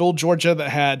in Middle Georgia that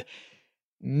had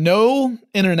no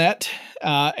internet.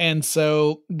 And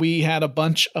so we had a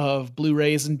bunch of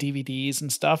Blu-rays and DVDs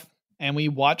and stuff, and we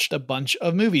watched a bunch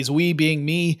of movies. We being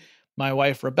me, my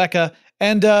wife, Rebecca,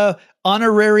 and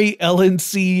honorary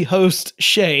LNC host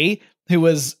Shay, who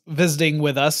was visiting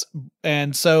with us.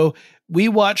 And so we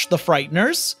watched The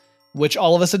Frighteners, which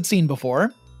all of us had seen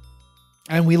before,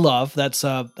 and we love. That's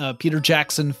a Peter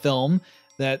Jackson film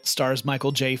that stars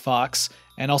Michael J. Fox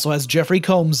and also has Jeffrey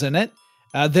Combs in it.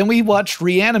 Then we watched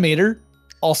Reanimator,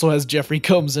 also has Jeffrey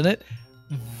Combs in it.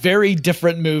 Very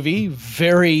different movie,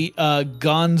 very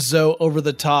gonzo,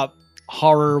 over-the-top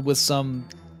horror with some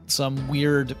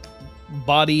weird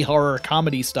body horror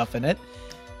comedy stuff in it.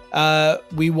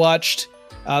 We watched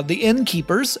The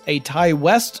Innkeepers, a Ty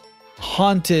West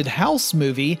haunted house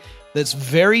movie that's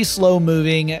very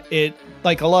slow-moving. It,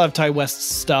 like a lot of Ty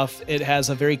West's stuff, it has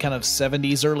a very kind of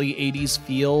 70s, early 80s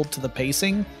feel to the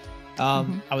pacing.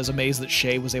 I was amazed that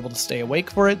Shay was able to stay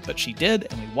awake for it, but she did,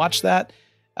 and we watched that.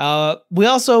 We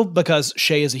also, because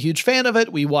Shay is a huge fan of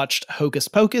it, we watched Hocus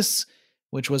Pocus,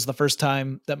 which was the first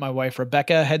time that my wife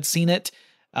Rebecca had seen it.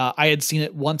 I had seen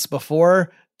it once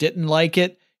before, didn't like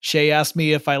it. Shay asked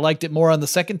me if I liked it more on the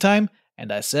second time,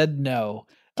 and I said no.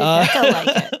 Did Becca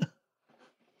like it?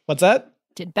 What's that?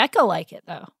 Did Becca like it,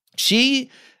 though? She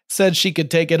said she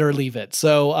could take it or leave it.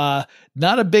 So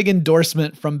not a big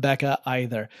endorsement from Becca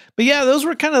either. But yeah, those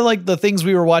were kind of like the things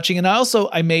we were watching. And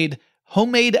I made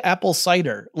homemade apple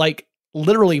cider, like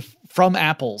literally from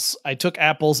apples. I took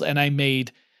apples and I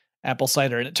made apple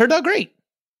cider, and it turned out great.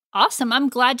 Awesome. I'm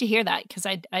glad to hear that, because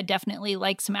I definitely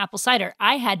like some apple cider.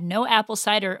 I had no apple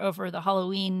cider over the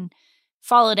Halloween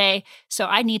holiday, so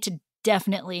I need to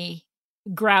definitely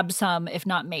grab some, if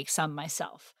not make some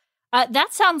myself.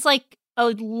 That sounds like a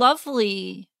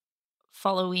lovely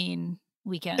Halloween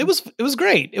weekend. It was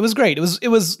great. It was great. It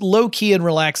was low key and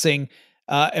relaxing,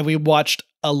 and we watched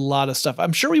a lot of stuff.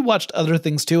 I'm sure we watched other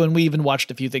things too, and we even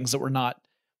watched a few things that were not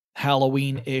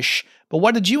Halloween-ish. But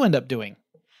what did you end up doing?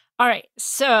 All right.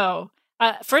 So,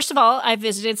 first of all, I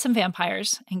visited some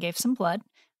vampires and gave some blood,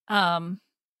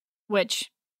 which,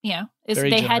 is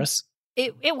very generous.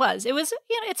 It was,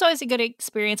 it's always a good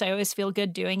experience. I always feel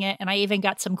good doing it. And I even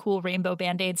got some cool rainbow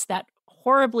Band-Aids that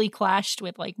horribly clashed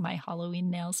with like my Halloween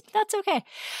nails, but that's okay.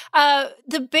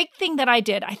 The big thing that I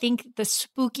did, I think the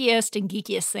spookiest and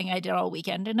geekiest thing I did all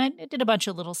weekend, and I did a bunch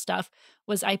of little stuff,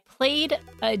 was I played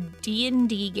a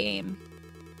D&D game.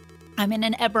 I'm in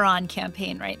an Eberron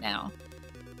campaign right now,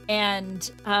 and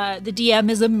the DM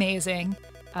is amazing.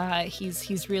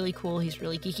 He's really cool. He's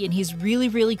really geeky, and he's really,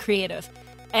 really creative.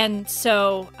 And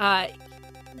so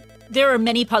there are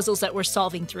many puzzles that we're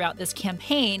solving throughout this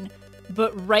campaign,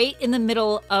 but right in the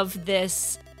middle of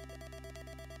this,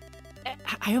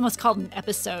 I almost called it an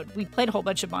episode. We played a whole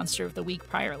bunch of Monster of the Week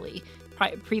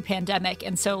pre-pandemic,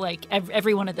 and so like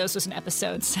every one of those was an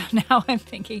episode. So now I'm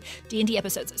thinking D&D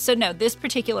episodes. So no, this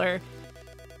particular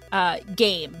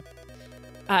game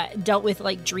dealt with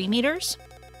like Dream Eaters,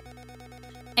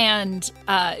 and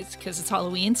it's because it's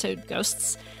Halloween, so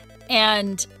ghosts.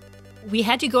 And we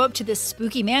had to go up to this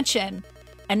spooky mansion.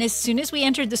 And as soon as we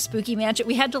entered the spooky mansion,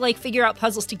 we had to like figure out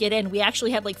puzzles to get in. We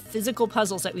actually had like physical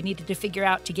puzzles that we needed to figure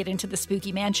out to get into the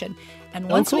spooky mansion. And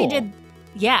once we did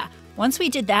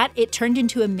that, it turned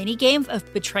into a mini game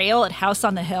of Betrayal at House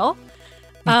on the Hill.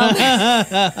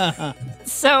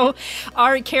 So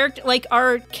our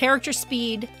character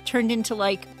speed turned into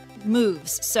like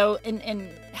moves. So in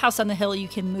House on the Hill, you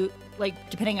can move, like,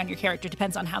 depending on your character,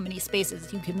 depends on how many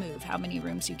spaces you can move, how many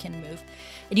rooms you can move.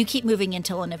 And you keep moving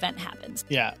until an event happens.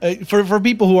 Yeah. For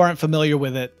people who aren't familiar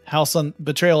with it,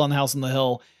 Betrayal on House on the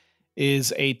Hill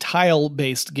is a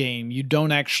tile-based game. You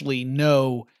don't actually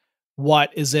know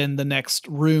what is in the next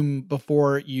room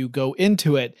before you go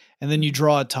into it. And then you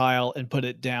draw a tile and put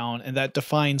it down, and that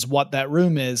defines what that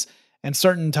room is. And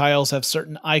certain tiles have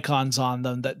certain icons on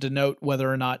them that denote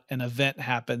whether or not an event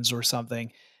happens or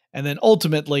something. And then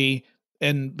ultimately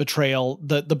in Betrayal,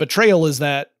 the betrayal is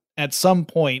that at some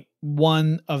point,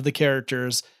 one of the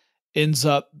characters ends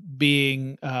up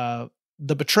being the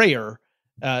betrayer.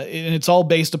 And it's all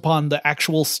based upon the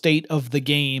actual state of the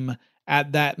game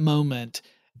at that moment.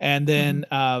 And then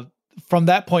from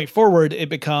that point forward, it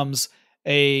becomes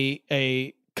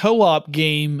a co-op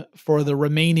game for the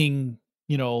remaining,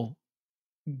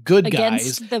 good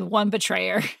guys. Against the one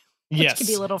betrayer, which can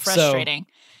be a little frustrating.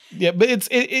 Yeah, but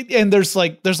and there's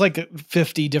like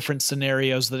 50 different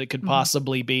scenarios that it could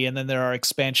possibly be, and then there are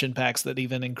expansion packs that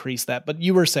even increase that. But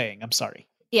you were saying, I'm sorry.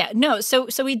 Yeah, no. So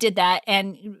we did that,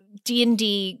 and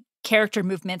D&D character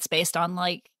movements based on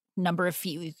like number of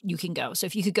feet you can go. So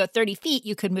if you could go 30 feet,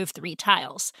 you could move 3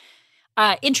 tiles.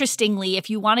 Interestingly, if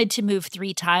you wanted to move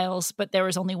 3 tiles, but there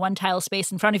was only 1 tile space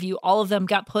in front of you, all of them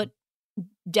got put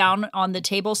down on the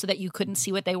table so that you couldn't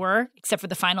see what they were, except for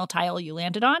the final tile you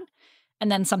landed on.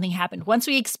 And then something happened. Once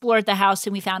we explored the house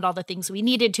and we found all the things we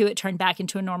needed to, it turned back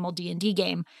into a normal D&D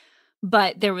game.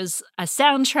 But there was a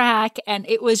soundtrack, and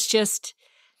it was just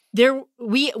there.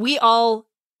 We all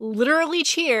literally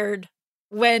cheered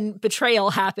when Betrayal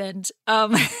happened.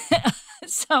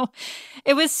 So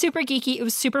it was super geeky. It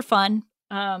was super fun.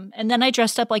 And then I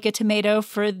dressed up like a tomato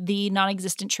for the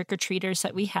non-existent trick-or-treaters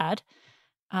that we had.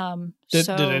 Did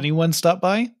anyone stop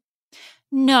by?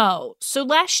 No. So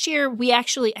last year, I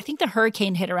think the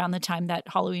hurricane hit around the time that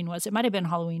Halloween was. It might have been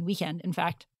Halloween weekend, in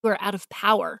fact. We were out of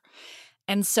power.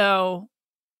 And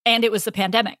it was the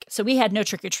pandemic. So we had no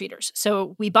trick-or-treaters.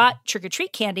 So we bought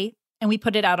trick-or-treat candy, and we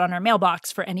put it out on our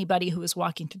mailbox for anybody who was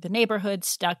walking through the neighborhood,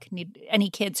 any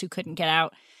kids who couldn't get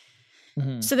out.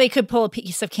 Mm-hmm. So they could pull a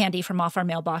piece of candy from off our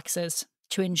mailboxes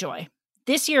to enjoy.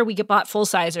 This year, we bought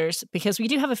full-sizers because we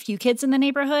do have a few kids in the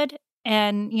neighborhood.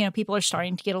 And, people are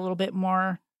starting to get a little bit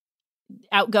more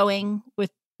outgoing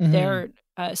with their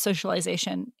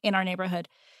socialization in our neighborhood.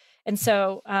 And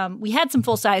so we had some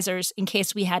full-sizers in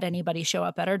case we had anybody show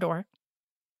up at our door.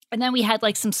 And then we had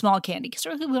like some small candy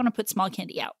because we want to put small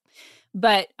candy out.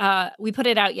 But we put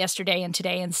it out yesterday and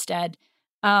today instead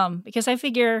because I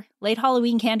figure late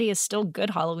Halloween candy is still good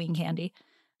Halloween candy.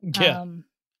 Yeah.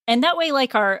 And that way,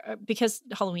 like because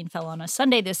Halloween fell on a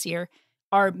Sunday this year,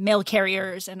 our mail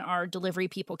carriers and our delivery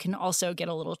people can also get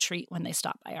a little treat when they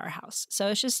stop by our house.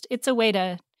 So it's a way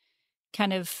to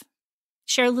kind of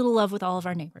share a little love with all of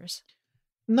our neighbors.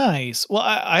 Nice. Well,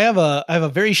 I have a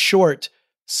very short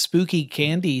spooky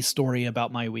candy story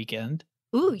about my weekend.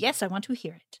 Ooh, yes, I want to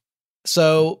hear it.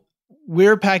 So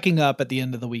we're packing up at the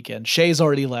end of the weekend. Shay's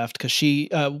already left because she,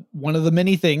 one of the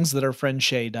many things that our friend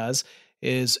Shay does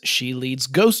is she leads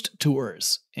ghost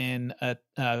tours in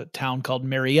a town called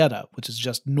Marietta, which is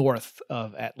just north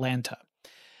of Atlanta.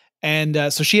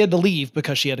 And so she had to leave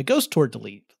because she had a ghost tour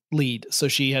to lead. So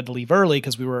she had to leave early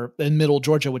because we were in middle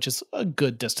Georgia, which is a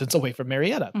good distance away from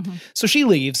Marietta. Mm-hmm. So she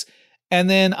leaves. And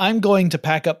then I'm going to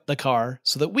pack up the car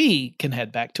so that we can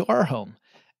head back to our home.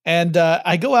 And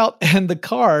I go out and the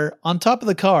car, on top of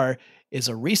the car, is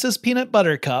a Reese's Peanut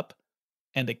Butter Cup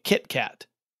and a Kit Kat.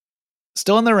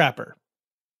 Still in the wrapper.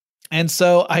 And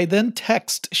so I then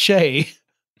text Shay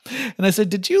and I said,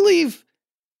 "Did you leave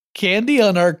candy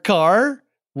on our car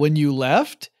when you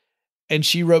left?" And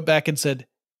she wrote back and said,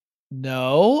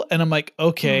 "No." And I'm like,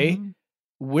 okay,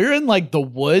 we're in like the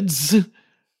woods.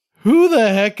 Who the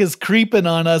heck is creeping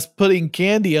on us putting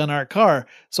candy on our car?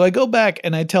 So I go back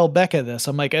and I tell Becca this.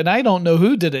 I'm like, and I don't know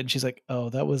who did it. And she's like,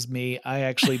 "Oh, that was me. I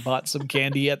actually bought some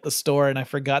candy at the store and I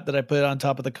forgot that I put it on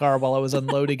top of the car while I was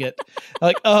unloading it." I'm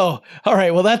like, "Oh, all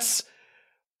right. Well, that's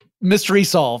mystery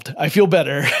solved. I feel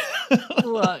better."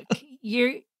 Look,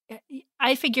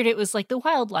 I figured it was like the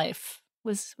wildlife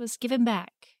was given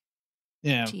back.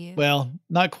 Yeah, well,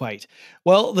 not quite.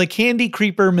 Well, the Candy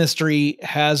Creeper mystery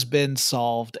has been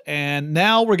solved, and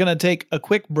now we're going to take a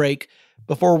quick break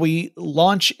before we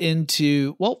launch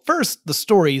into, well, first, the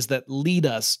stories that lead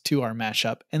us to our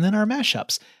mashup, and then our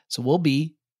mashups. So we'll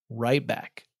be right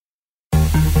back.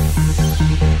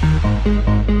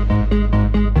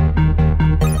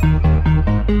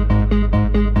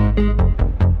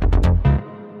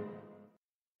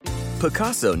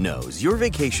 Pacaso knows your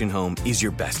vacation home is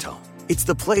your best home. It's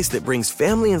the place that brings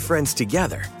family and friends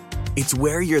together. It's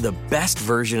where you're the best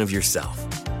version of yourself.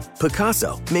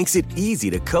 Pacaso makes it easy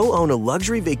to co-own a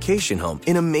luxury vacation home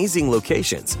in amazing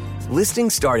locations.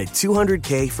 Listings start at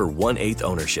 $200K for 1/8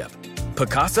 ownership.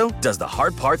 Pacaso does the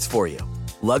hard parts for you.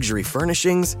 Luxury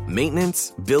furnishings,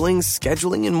 maintenance, billings,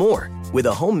 scheduling, and more. With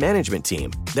a home management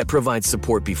team that provides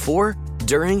support before,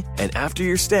 during, and after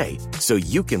your stay so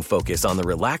you can focus on the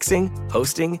relaxing,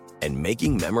 hosting, and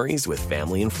making memories with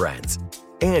family and friends.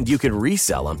 And you can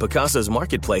resell on Pacaso's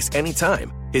marketplace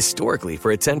anytime, historically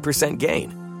for a 10%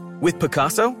 gain. With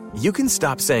Pacaso, you can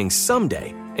stop saying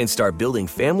someday and start building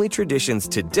family traditions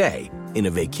today in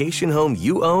a vacation home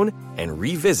you own and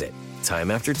revisit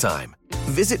time after time.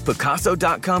 Visit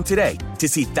Pacaso.com today to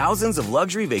see thousands of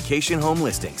luxury vacation home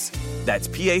listings. That's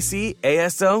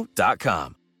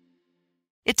PACASO.com.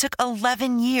 It took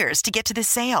 11 years to get to this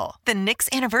sale. The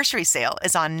Knix Anniversary Sale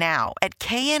is on now at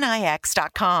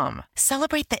KNIX.com.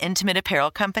 Celebrate the intimate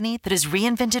apparel company that has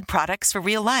reinvented products for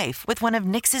real life with one of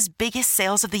Knix's biggest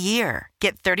sales of the year.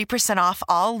 Get 30% off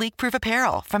all leak-proof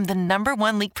apparel from the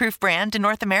 #1 leak-proof brand in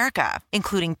North America,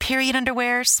 including period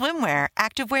underwear, swimwear,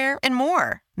 activewear, and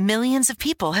more. Millions of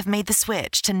people have made the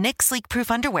switch to Knix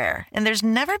leak-proof underwear, and there's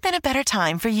never been a better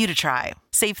time for you to try.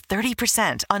 Save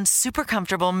 30% on super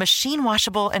comfortable,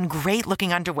 machine-washable, and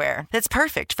great-looking underwear that's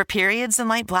perfect for periods and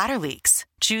light bladder leaks.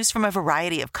 Choose from a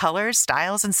variety of colors,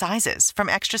 styles, and sizes, from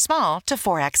extra small to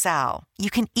 4XL. You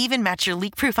can even match your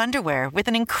leak-proof underwear with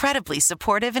an incredibly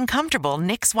supportive and comfortable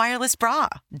Knix wireless bra.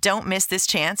 Don't miss this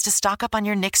chance to stock up on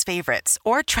your Knix favorites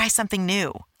or try something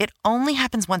new. It only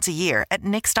happens once a year at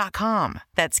Knix.com.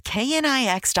 That's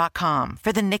KNIX.com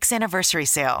for the Knix Anniversary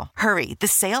Sale. Hurry, the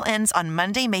sale ends on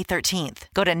Monday, May 13th.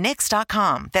 Go to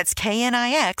Knix.com. That's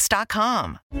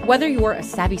KNIX.com. Whether you're a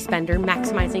savvy spender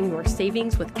maximizing your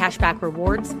savings with cashback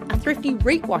rewards, a thrifty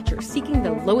rate watcher seeking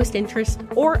the lowest interest,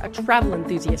 or a travel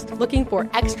enthusiast looking for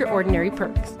extraordinary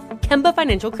perks, Kemba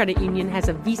Financial Credit Union has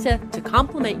a visa to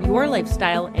complement your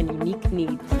lifestyle and unique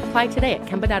needs. Apply today at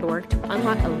Kemba.org to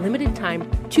unlock a limited time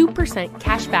 2%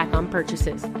 cash back on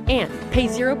purchases and pay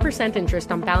 0%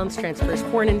 interest on balance transfers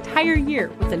for an entire year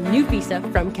with a new visa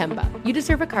from Kemba. You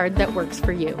deserve a card that works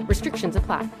for you. Restrictions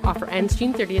apply. Offer ends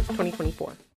June 30th,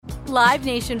 2024. Live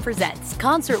Nation presents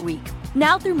Concert Week.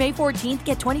 Now through May 14th,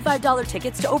 get $25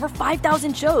 tickets to over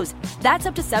 5,000 shows. That's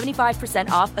up to 75%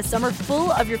 off a summer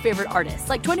full of your favorite artists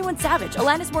like 21 Savage,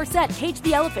 Alanis Morissette, Cage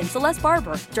the Elephant, Celeste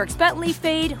Barber, Dierks Bentley,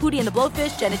 Fade, Hootie and the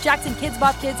Blowfish, Janet Jackson, Kidz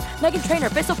Bop Kids, Meghan Trainor,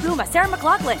 Bissell Pluma, Sarah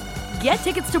McLachlan. Get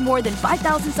tickets to more than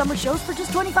 5,000 summer shows for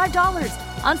just $25.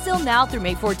 Until now through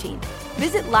May 14th.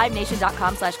 Visit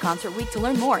LiveNation.com/Concert Week to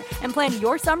learn more and plan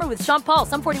your summer with Sean Paul,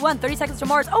 Sum 41, 30 Seconds to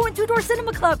Mars, and Two Door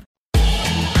Cinema Club.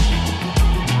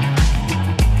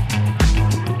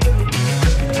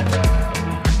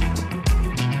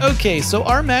 Okay, so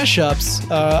our mashups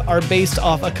are based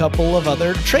off a couple of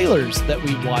other trailers that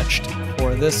we watched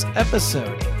for this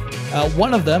episode.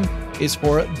 One of them is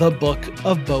for The Book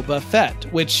of Boba Fett,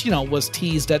 which, was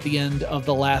teased at the end of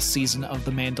the last season of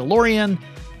The Mandalorian.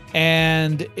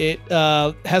 And it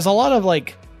has a lot of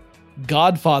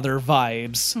Godfather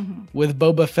vibes with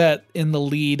Boba Fett in the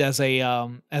lead as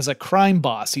a crime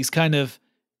boss.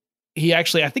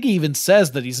 I think he even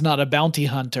says that he's not a bounty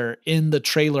hunter in the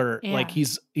trailer. Yeah.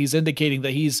 He's indicating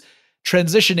that he's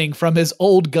transitioning from his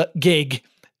old gig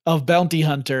of bounty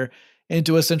hunter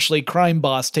into essentially crime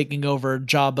boss, taking over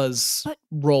Jabba's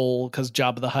role because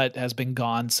Jabba the Hutt has been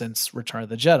gone since Return of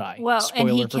the Jedi. Well,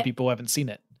 spoiler for people who haven't seen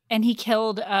it. And he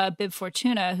killed Bib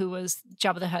Fortuna, who was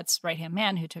Jabba the Hutt's right-hand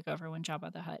man who took over when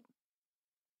Jabba the Hutt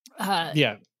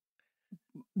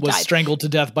was died. Strangled to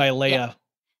death by Leia.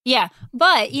 Yeah,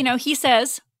 but, he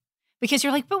says, because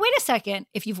you're like, but wait a second,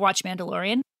 if you've watched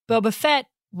Mandalorian, Boba Fett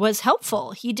was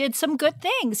helpful. He did some good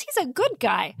things. He's a good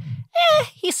guy.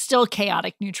 He's still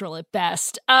chaotic neutral at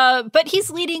best. But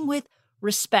he's leading with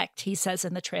respect, he says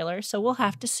in the trailer, so we'll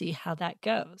have to see how that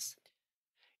goes.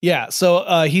 Yeah,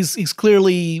 so he's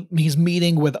clearly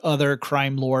meeting with other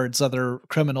crime lords, other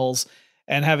criminals,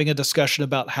 and having a discussion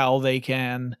about how they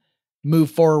can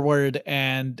move forward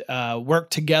and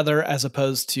work together as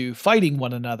opposed to fighting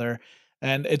one another.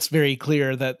 And it's very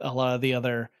clear that a lot of the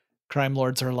other crime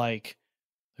lords are like,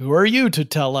 who are you to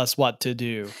tell us what to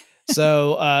do?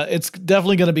 So it's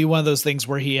definitely going to be one of those things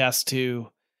where he has to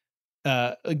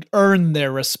earn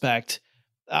their respect.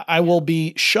 I will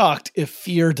be shocked if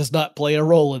fear does not play a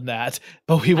role in that,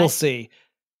 but we will see.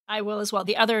 I will as well.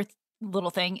 The other little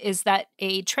thing is that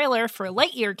a trailer for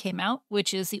Lightyear came out,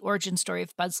 which is the origin story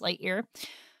of Buzz Lightyear.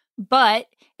 But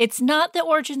it's not the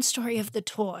origin story of the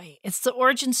toy. It's the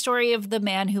origin story of the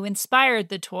man who inspired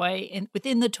the toy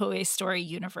within the Toy Story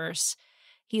universe.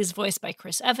 He is voiced by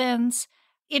Chris Evans.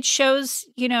 It shows,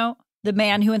 the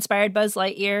man who inspired Buzz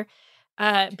Lightyear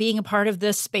being a part of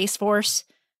the Space Force.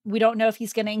 We don't know if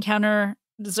he's going to encounter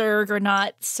Zurg or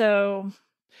not, So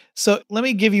let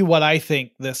me give you what I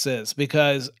think this is,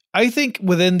 because I think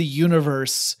within the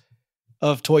universe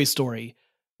of Toy Story,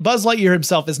 Buzz Lightyear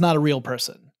himself is not a real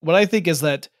person. What I think is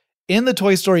that in the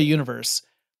Toy Story universe,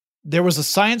 there was a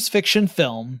science fiction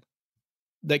film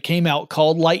that came out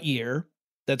called Lightyear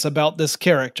that's about this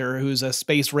character who's a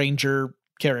space ranger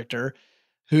character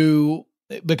who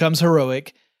becomes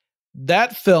heroic.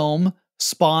 That film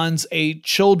spawns a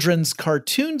children's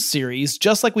cartoon series,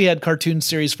 just like we had cartoon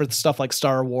series for stuff like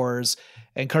Star Wars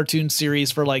and cartoon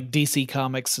series for DC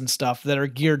Comics and stuff that are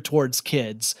geared towards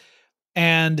kids.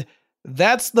 And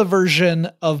that's the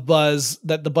version of Buzz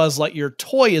that the Buzz Lightyear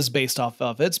toy is based off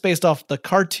of. It's based off the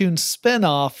cartoon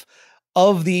spinoff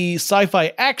of the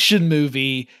sci-fi action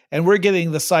movie, and we're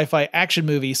getting the sci-fi action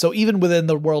movie. So even within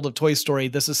the world of Toy Story,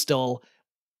 this is still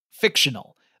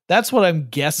fictional. That's what I'm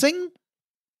guessing.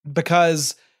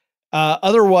 Because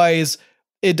otherwise,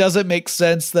 it doesn't make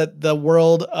sense that the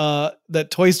world that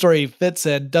Toy Story fits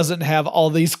in doesn't have all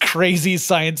these crazy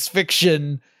science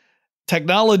fiction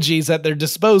technologies at their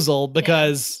disposal.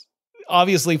 Because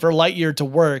obviously, for Lightyear to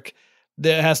work,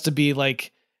 there has to be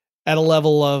at a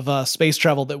level of space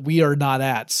travel that we are not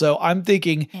at. So I'm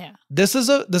thinking this is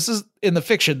in the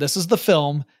fiction. This is the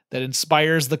film that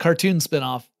inspires the cartoon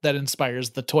spinoff that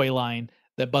inspires the toy line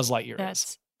that Buzz Lightyear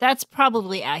is. That's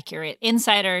probably accurate.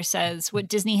 Insider says what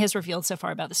Disney has revealed so far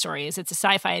about the story is it's a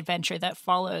sci-fi adventure that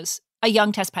follows a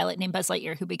young test pilot named Buzz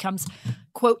Lightyear who becomes,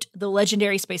 quote, the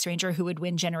legendary space ranger who would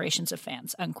win generations of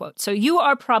fans, unquote. So you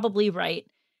are probably right.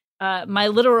 My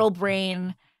literal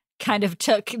brain kind of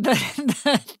took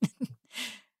the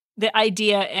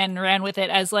idea and ran with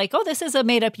it as this is a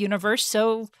made-up universe,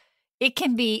 so it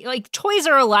can be toys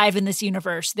are alive in this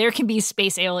universe. There can be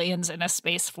space aliens and a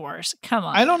space force. Come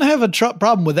on. I don't have a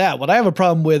problem with that. What I have a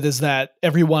problem with is that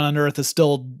everyone on Earth is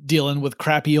still dealing with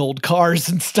crappy old cars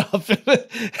and stuff.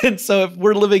 And so if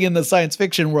we're living in the science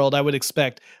fiction world, I would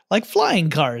expect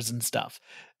flying cars and stuff.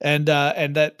 And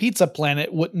that Pizza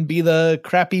Planet wouldn't be the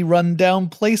crappy rundown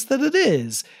place that it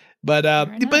is. But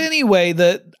anyway,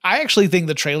 I actually think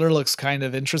the trailer looks kind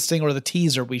of interesting, or the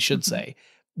teaser, we should say.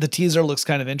 The teaser looks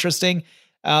kind of interesting.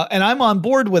 And I'm on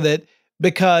board with it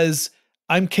because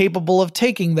I'm capable of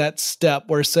taking that step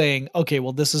where saying, okay,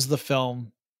 well, this is the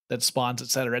film that spawns, et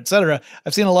cetera, et cetera.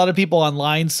 I've seen a lot of people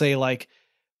online say like,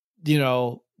 you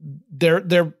know,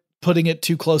 they're putting it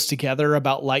too close together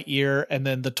about Lightyear, and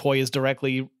then the toy is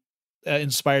directly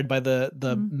inspired by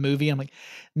the movie. I'm like,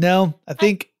 no, I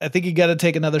think you got to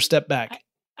take another step back.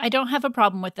 I don't have a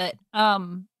problem with it.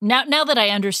 Now that I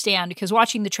understand, because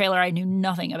watching the trailer, I knew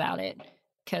nothing about it,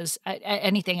 because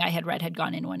anything I had read had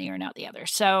gone in one ear and out the other.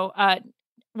 So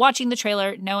watching the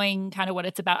trailer, knowing kind of what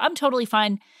it's about, I'm totally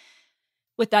fine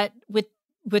with that,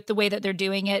 with the way that they're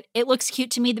doing it. It looks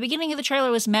cute to me. The beginning of the trailer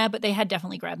was meh, but they had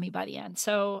definitely grabbed me by the end.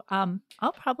 So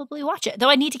I'll probably watch it. Though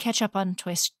I need to catch up on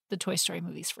the Toy Story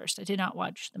movies first. I did not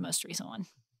watch the most recent one.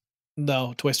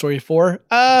 No, Toy Story 4?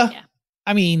 Yeah.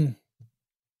 I mean,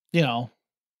 you know,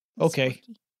 okay.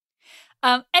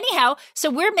 Anyhow, so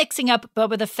we're mixing up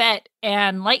Boba the Fett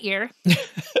and Lightyear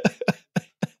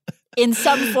in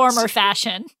some form or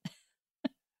fashion.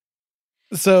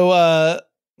 So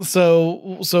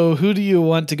who do you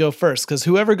want to go first? Because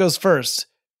whoever goes first,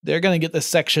 they're going to get this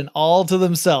section all to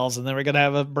themselves, and then we're going to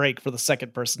have a break for the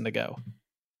second person to go.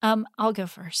 I'll go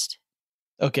first.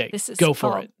 Okay, go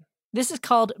for it. This is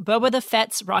called Boba the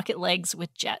Fett's Rocket Legs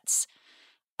with Jets.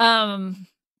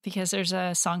 Because there's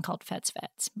a song called Fett's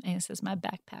Vets. And it says, my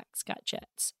backpack's got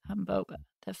jets. I'm Boba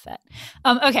the Fett.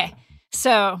 Okay,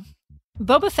 so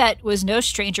Boba Fett was no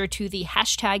stranger to the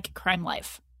 #crime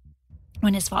life.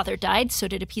 When his father died, so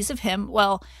did a piece of him.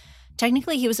 Well,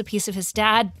 technically he was a piece of his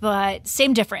dad, but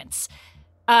same difference.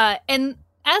 And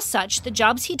as such, the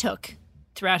jobs he took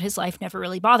throughout his life never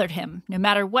really bothered him, no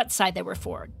matter what side they were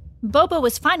for. Boba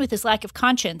was fine with his lack of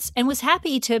conscience and was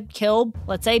happy to kill,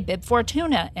 let's say, Bib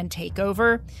Fortuna and take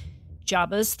over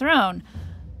Jabba's throne.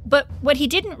 But what he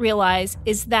didn't realize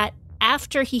is that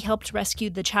after he helped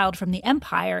rescue the child from the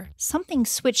Empire, something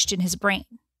switched in his brain.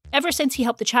 Ever since he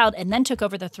helped the child and then took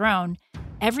over the throne,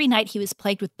 every night he was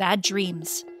plagued with bad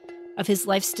dreams of his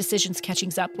life's decisions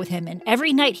catching up with him. And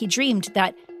every night he dreamed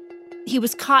that he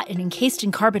was caught and encased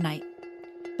in carbonite.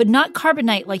 But not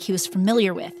carbonite like he was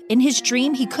familiar with. In his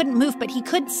dream, he couldn't move, but he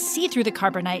could see through the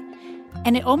carbonite,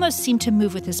 and it almost seemed to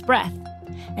move with his breath.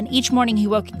 And each morning he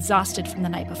woke exhausted from the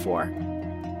night before.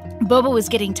 Boba was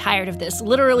getting tired of this,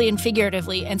 literally and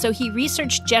figuratively, and so he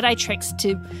researched Jedi tricks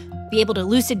to be able to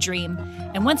lucid dream.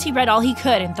 And once he read all he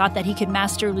could and thought that he could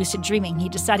master lucid dreaming, he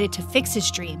decided to fix his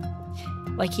dream,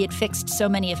 like he had fixed so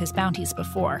many of his bounties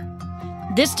before.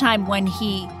 This time, when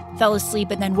he fell asleep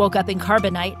and then woke up in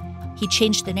carbonite, he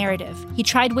changed the narrative. He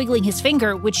tried wiggling his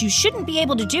finger, which you shouldn't be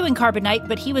able to do in carbonite,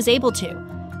 but he was able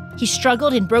to. He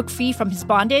struggled and broke free from his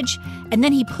bondage, and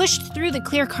then he pushed through the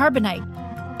clear carbonite.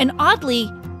 And oddly,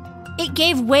 it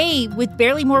gave way with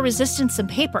barely more resistance than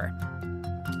paper.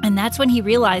 And that's when he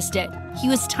realized it. He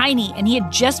was tiny, and he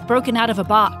had just broken out of a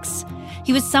box.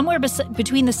 He was somewhere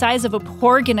between the size of a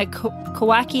porg and a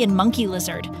Kowakian monkey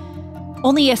lizard.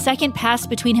 Only a second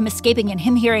passed between him escaping and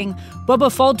him hearing,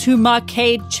 Boba Faltuma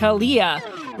K. Chalia.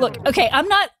 Look, okay, I'm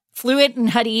not fluent in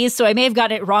Huttese, so I may have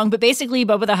got it wrong, but basically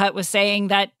Boba the Hutt was saying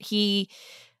that he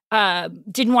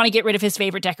didn't want to get rid of his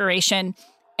favorite decoration.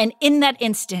 And in that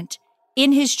instant,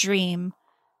 in his dream,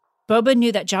 Boba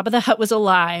knew that Jabba the Hutt was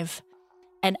alive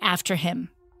and after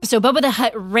him. So Boba the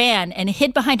Hutt ran and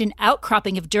hid behind an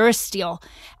outcropping of Durasteel,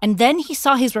 and then he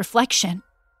saw his reflection.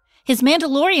 His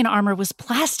Mandalorian armor was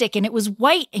plastic, and it was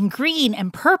white and green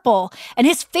and purple, and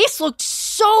his face looked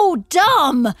so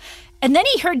dumb. And then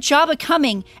he heard Jabba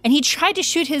coming, and he tried to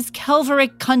shoot his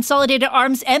Kelveric Consolidated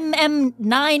Arms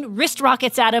MM-9 wrist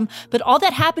rockets at him, but all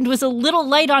that happened was a little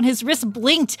light on his wrist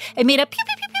blinked and made a pew,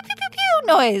 pew, pew, pew, pew, pew, pew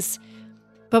noise.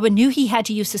 Boba knew he had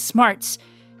to use his smarts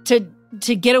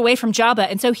to get away from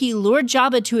Jabba, and so he lured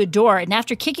Jabba to a door, and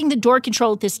after kicking the door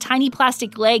control with his tiny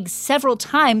plastic legs several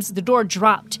times, the door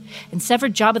dropped and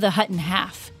severed Jabba the Hutt in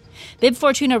half. Bib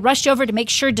Fortuna rushed over to make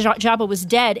sure Jabba was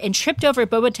dead and tripped over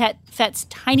Boba Fett's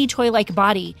tiny toy-like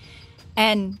body,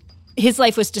 and his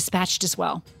life was dispatched as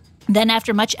well. Then,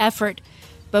 after much effort,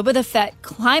 Boba the Fett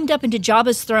climbed up into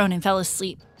Jabba's throne and fell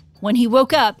asleep. When he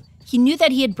woke up, he knew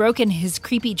that he had broken his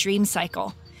creepy dream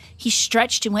cycle. He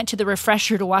stretched and went to the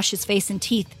refresher to wash his face and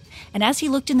teeth, and as he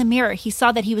looked in the mirror, he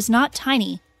saw that he was not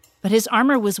tiny, but his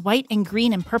armor was white and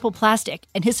green and purple plastic,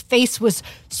 and his face was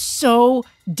so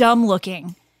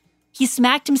dumb-looking. He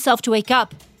smacked himself to wake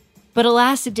up, but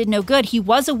alas, it did no good. He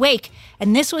was awake,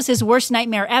 and this was his worst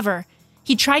nightmare ever.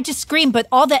 He tried to scream, but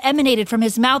all that emanated from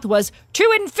his mouth was,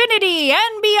 "To infinity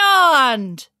and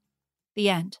beyond!" The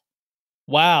end.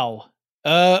 Wow.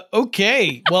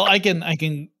 Okay. Well, I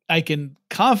can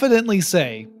confidently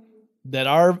say that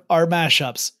our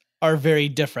mashups are very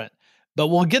different, but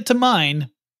we'll get to mine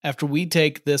after we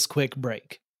take this quick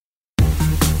break.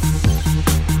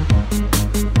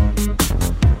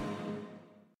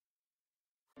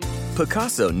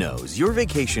 Pacaso knows your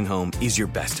vacation home is your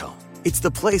best home. It's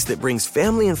the place that brings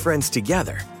family and friends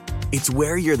together. It's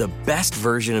where you're the best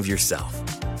version of yourself.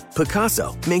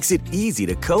 Pacaso makes it easy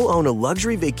to co-own a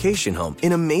luxury vacation home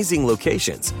in amazing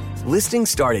locations. Listings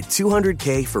start at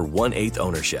 $200K for 1/8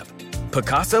 ownership.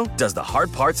 Pacaso does the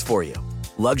hard parts for you.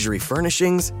 Luxury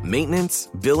furnishings, maintenance,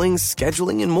 billings,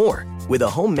 scheduling, and more. With a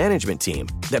home management team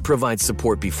that provides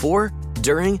support before,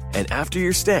 during, and after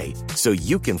your stay so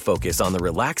you can focus on the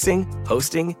relaxing,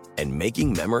 hosting, and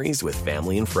making memories with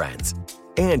family and friends.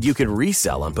 And you can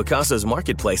resell on Pacaso's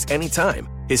marketplace anytime,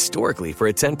 historically for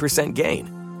a 10%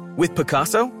 gain. With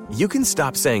Pacaso, you can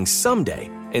stop saying someday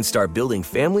and start building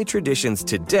family traditions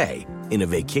today in a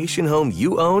vacation home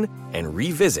you own and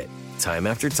revisit time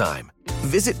after time.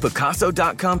 Visit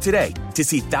Pacaso.com today to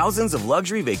see thousands of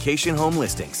luxury vacation home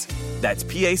listings. That's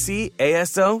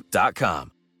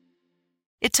PACASO.com.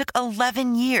 It took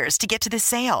 11 years to get to this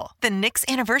sale. The Knix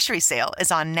Anniversary Sale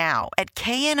is on now at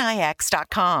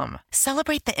KNIX.com.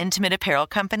 Celebrate the intimate apparel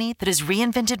company that has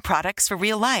reinvented products for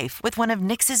real life with one of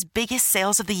Knix's biggest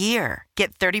sales of the year.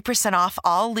 Get 30% off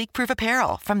all leak-proof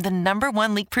apparel from the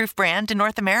 #1 leak-proof brand in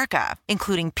North America,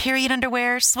 including period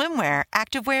underwear, swimwear,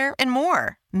 activewear, and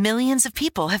more. Millions of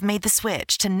people have made the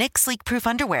switch to Knix leak-proof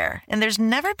underwear, and there's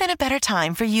never been a better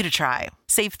time for you to try.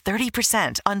 Save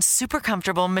 30% on super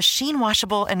comfortable,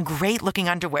 machine-washable, and great-looking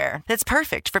underwear that's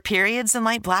perfect for periods and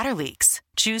light bladder leaks.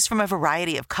 Choose from a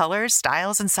variety of colors,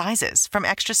 styles, and sizes, from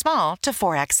extra small to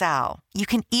 4XL. You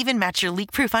can even match your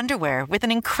leak-proof underwear with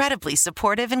an incredibly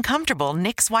supportive and comfortable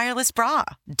Knix wireless bra.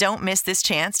 Don't miss this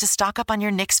chance to stock up on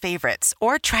your Knix favorites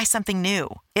or try something new.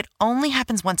 It only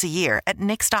happens once a year at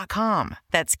Knix.com.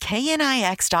 That's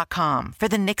KNIX.com for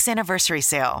the Knix Anniversary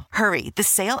Sale. Hurry, the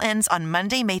sale ends on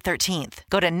Monday, May 13th.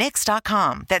 Go to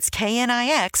Knix.com. That's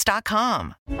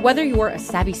KNIX.com. Whether you're a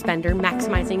savvy spender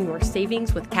maximizing your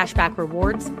savings with cashback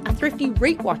rewards, a thrifty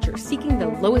rate watcher seeking the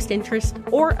lowest interest,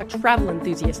 or a travel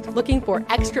enthusiast looking for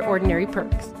extraordinary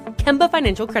perks, Kemba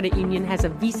Financial Credit Union has a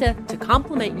visa to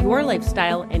complement your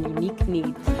lifestyle and unique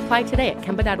needs. Apply today at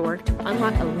Kemba.org to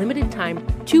unlock a limited-time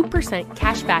 2%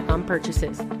 cash back on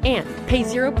purchases and pay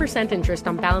 0% interest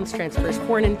on balance transfers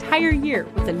for an entire year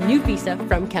with a new visa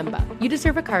from Kemba. You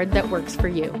deserve a card that works for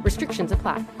you. Restrictions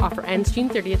apply. Offer ends June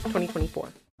 30th, 2024.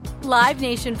 Live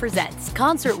Nation presents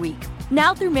Concert Week.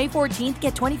 Now through May 14th,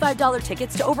 get $25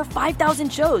 tickets to over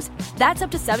 5,000 shows. That's up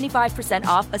to 75%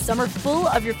 off a summer full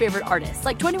of your favorite artists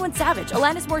like 21 Savage,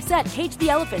 Alanis Morissette, Cage the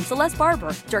Elephant, Celeste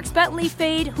Barber, Dierks Bentley,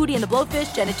 Fade, Hootie and the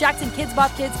Blowfish, Janet Jackson, Kidz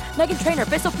Bop Kids, Meghan Trainor,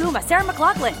 Peso Pluma, Sarah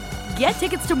McLachlan. Get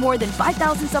tickets to more than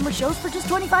 5,000 summer shows for just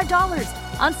 $25.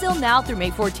 On sale now through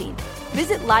May 14th.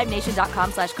 Visit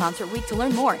LiveNation.com/Concert Week to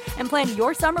learn more and plan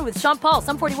your summer with Sean Paul,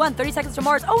 Sum 41, 30 Seconds to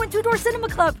Mars, and Two Door Cinema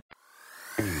Club.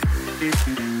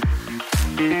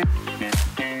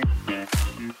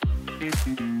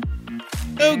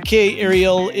 Okay,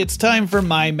 Ariel, it's time for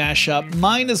my mashup.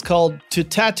 Mine is called To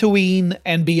Tatooine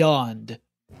and Beyond.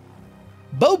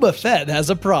 Boba Fett has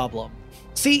a problem.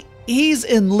 See, he's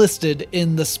enlisted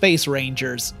in the Space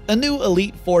Rangers, a new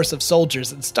elite force of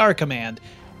soldiers in Star Command.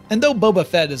 And though Boba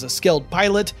Fett is a skilled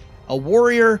pilot, a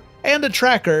warrior, and a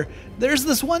tracker, there's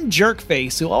this one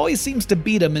jerkface who always seems to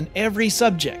beat him in every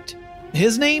subject.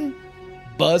 His name?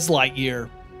 Buzz Lightyear.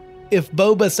 If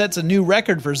Boba sets a new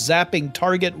record for zapping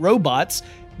target robots,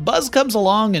 Buzz comes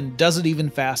along and does it even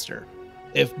faster.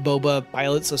 If Boba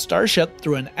pilots a starship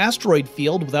through an asteroid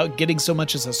field without getting so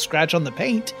much as a scratch on the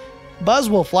paint, Buzz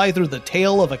will fly through the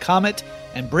tail of a comet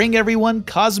and bring everyone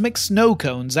cosmic snow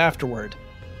cones afterward.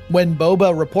 When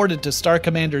Boba reported to Star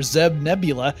Commander Zeb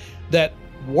Nebula that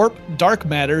warp dark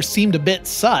matter seemed a bit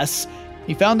sus,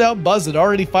 he found out Buzz had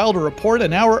already filed a report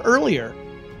an hour earlier.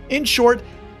 In short,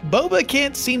 Boba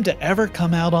can't seem to ever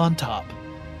come out on top.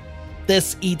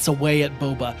 This eats away at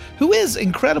Boba, who is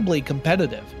incredibly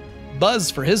competitive. Buzz,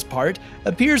 for his part,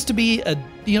 appears to be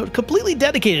completely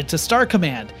dedicated to Star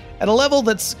Command at a level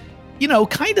that's,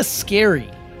 kind of scary.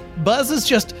 Buzz is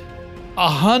just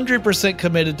 100%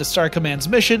 committed to Star Command's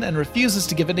mission and refuses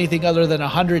to give anything other than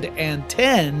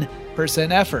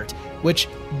 110% effort, which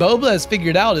Boba has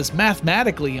figured out is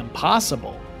mathematically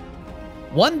impossible.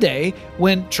 One day,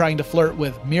 when trying to flirt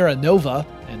with Mira Nova,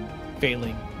 and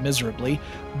failing miserably,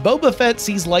 Boba Fett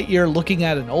sees Lightyear looking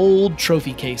at an old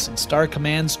trophy case in Star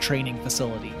Command's training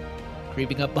facility.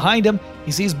 Creeping up behind him,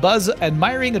 he sees Buzz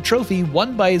admiring a trophy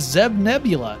won by Zeb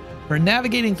Nebula for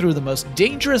navigating through the most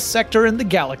dangerous sector in the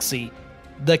galaxy,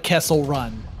 the Kessel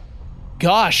Run.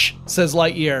 Gosh, says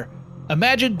Lightyear,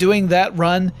 imagine doing that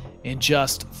run in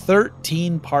just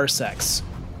 13 parsecs.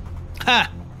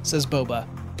 Ha, says Boba.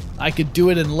 I could do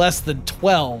it in less than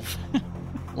 12.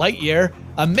 Lightyear,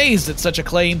 amazed at such a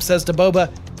claim, says to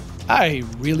Boba, I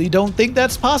really don't think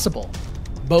that's possible.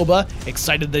 Boba,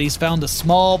 excited that he's found a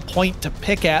small point to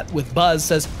pick at with Buzz,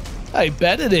 says, I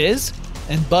bet it is.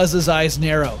 And Buzz's eyes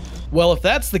narrow. Well, if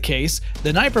that's the case,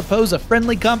 then I propose a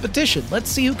friendly competition. Let's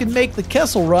see who can make the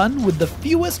Kessel Run with the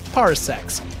fewest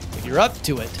parsecs. If you're up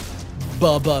to it,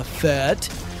 Boba Fett.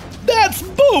 That's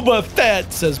Boba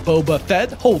Fett, says Boba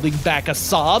Fett, holding back a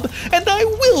sob. And I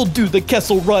will do the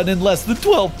Kessel Run in less than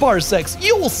 12 parsecs.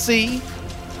 You'll see.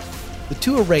 The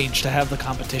two arranged to have the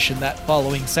competition that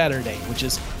following Saturday, which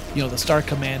is, the Star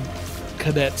Command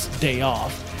cadets' day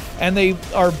off. And they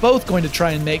are both going to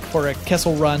try and make for a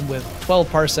Kessel Run with 12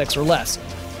 parsecs or less,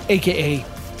 aka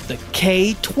the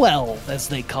K-12, as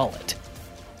they call it.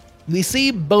 We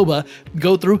see Boba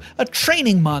go through a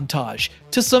training montage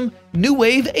to some new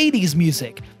wave 80s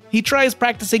music. He tries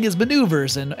practicing his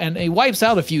maneuvers and he wipes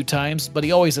out a few times, but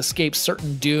he always escapes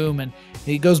certain doom, and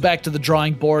he goes back to the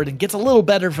drawing board and gets a little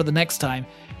better for the next time.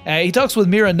 He talks with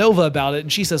Mira Nova about it,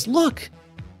 and she says, look,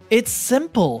 it's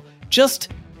simple.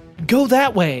 Just go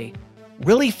that way,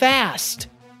 really fast.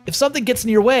 If something gets in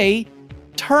your way,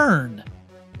 turn.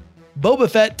 Boba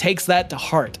Fett takes that to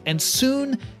heart, and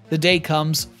soon the day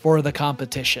comes for the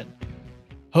competition.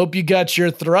 Hope you got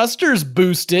your thrusters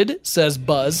boosted, says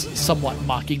Buzz, somewhat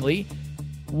mockingly.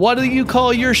 What do you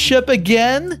call your ship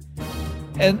again?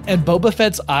 And Boba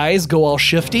Fett's eyes go all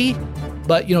shifty,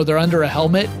 but they're under a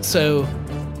helmet, so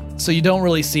you don't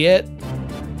really see it,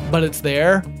 but it's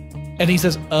there. And he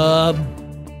says,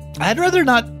 I'd rather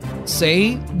not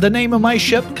say the name of my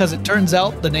ship, because it turns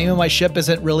out the name of my ship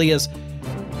isn't really as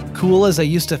cool as I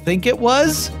used to think it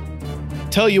was.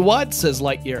 Tell you what, says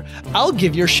Lightyear, I'll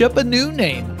give your ship a new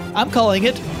name. I'm calling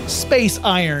it Space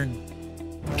Iron.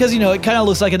 Because, it kind of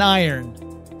looks like an iron.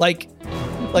 Like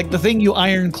the thing you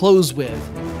iron clothes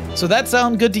with. So that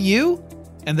sound good to you?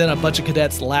 And then a bunch of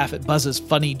cadets laugh at Buzz's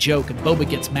funny joke and Boba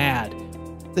gets mad.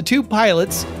 The two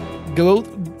pilots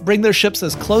bring their ships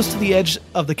as close to the edge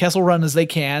of the Kessel Run as they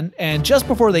can, and just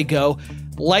before they go,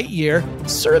 Lightyear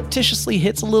surreptitiously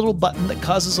hits a little button that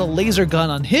causes a laser gun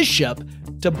on his ship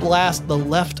to blast the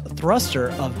left thruster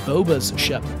of Boba's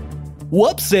ship.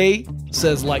 Whoopsie,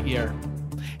 says Lightyear.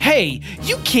 Hey,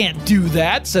 you can't do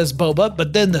that, says Boba,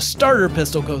 but then the starter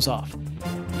pistol goes off.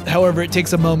 However, it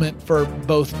takes a moment for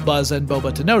both Buzz and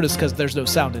Boba to notice because there's no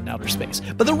sound in outer space.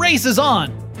 But the race is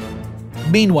on!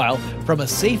 Meanwhile, from a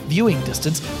safe viewing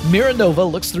distance, Mira Nova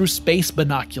looks through space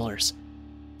binoculars.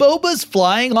 Boba's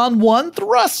flying on one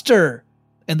thruster!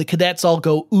 And the cadets all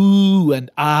go ooh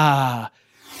and ah.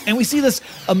 And we see this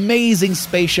amazing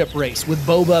spaceship race with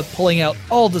Boba pulling out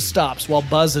all the stops while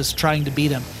Buzz is trying to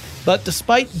beat him. But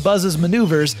despite Buzz's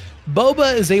maneuvers,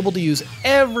 Boba is able to use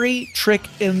every trick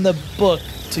in the book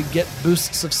to get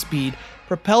boosts of speed,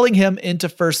 propelling him into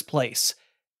first place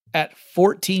at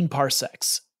 14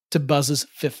 parsecs to Buzz's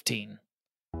 15.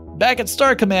 Back at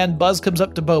Star Command, Buzz comes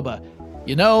up to Boba.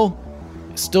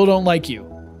 I still don't like you,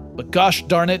 but gosh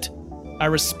darn it, I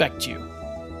respect you.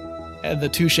 And the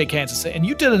two shake hands and say, and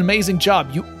you did an amazing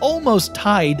job. You almost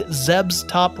tied Zeb's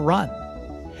top run.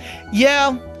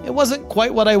 Yeah, it wasn't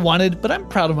quite what I wanted, but I'm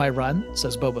proud of my run,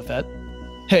 says Boba Fett.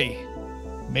 Hey,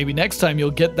 maybe next time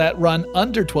you'll get that run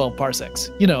under 12 parsecs.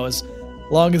 As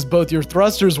long as both your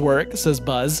thrusters work, says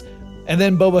Buzz. And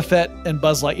then Boba Fett and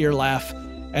Buzz Lightyear laugh,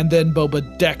 and then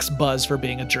Boba decks Buzz for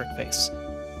being a jerkface.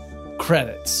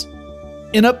 Credits.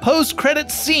 In a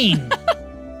post-credits scene,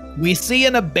 we see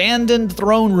an abandoned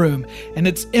throne room, and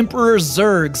it's Emperor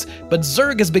Zurg's, but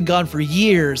Zurg has been gone for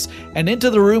years, and into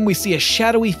the room we see a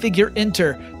shadowy figure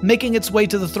enter, making its way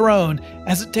to the throne.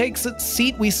 As it takes its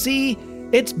seat, we see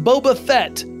it's Boba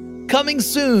Fett. Coming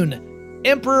soon,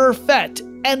 Emperor Fett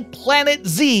and Planet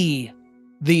Z.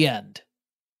 The end.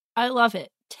 I love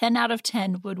it. 10 out of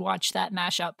 10 would watch that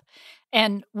mashup.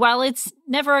 And while it's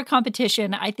never a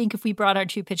competition, I think if we brought our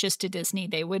two pitches to Disney,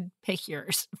 they would pick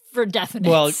yours for definite.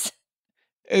 Well,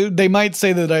 they might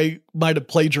say that I might have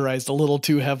plagiarized a little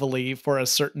too heavily for a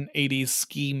certain 80s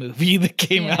ski movie that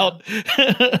came out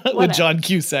with John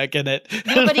Cusack in it.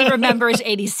 Nobody remembers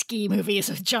 80s ski movies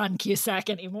with John Cusack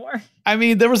anymore. I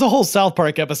mean, there was a whole South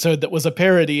Park episode that was a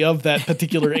parody of that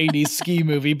particular 80s ski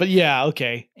movie, but yeah,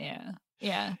 okay. Yeah.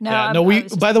 By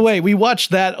the way, we watched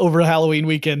that over Halloween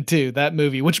weekend too, that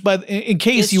movie, which in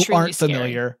case you aren't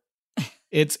familiar,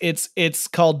 It's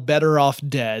called Better Off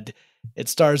Dead. It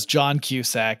stars John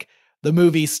Cusack. The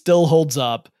movie still holds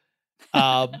up.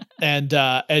 And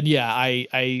yeah,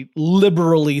 I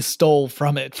liberally stole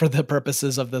from it for the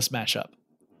purposes of this mashup.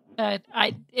 But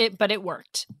it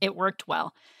worked. It worked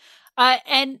well.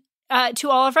 And to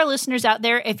all of our listeners out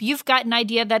there, if you've got an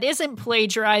idea that isn't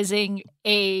plagiarizing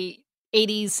a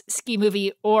 80s ski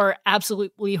movie or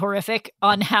absolutely horrific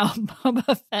on how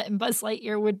Boba Fett and Buzz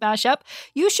Lightyear would mash up,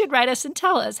 you should write us and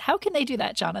tell us. How can they do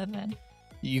that, Jonathan?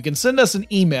 You can send us an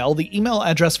email. The email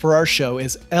address for our show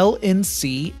is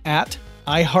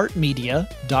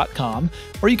lnc@iheartmedia.com,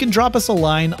 or you can drop us a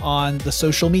line on the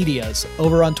social medias.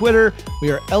 Over on Twitter, we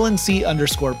are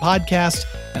LNC_podcast,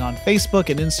 and on Facebook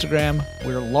and Instagram,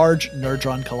 we're Large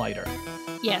Nerdron Collider.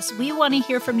 Yes, we want to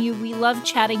hear from you. We love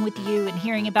chatting with you and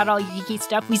hearing about all your geeky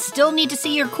stuff. We still need to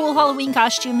see your cool Halloween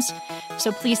costumes,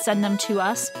 so please send them to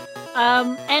us.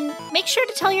 And make sure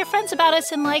to tell your friends about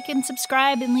us and like and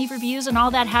subscribe and leave reviews and all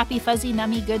that happy, fuzzy,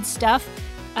 nummy good stuff.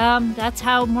 That's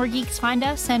how more geeks find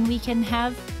us, and we can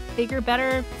have bigger,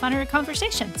 better, funner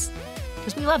conversations,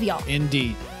 because we love y'all.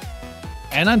 Indeed.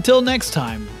 And until next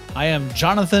time, I am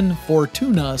Jonathan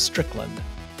Fortuna Strickland.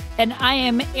 And I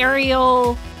am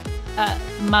Ariel,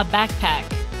 my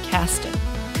backpack, Caston.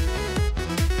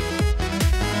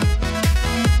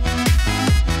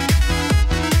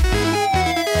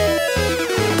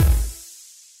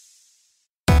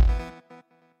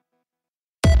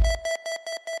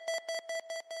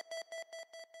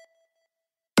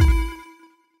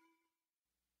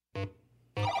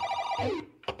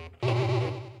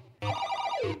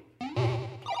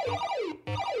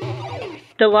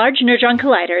 The Large Nerdron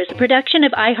Collider is a production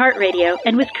of iHeartRadio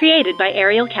and was created by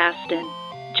Ariel Caston.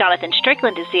 Jonathan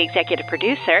Strickland is the executive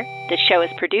producer. The show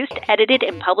is produced, edited,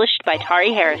 and published by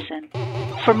Tari Harrison.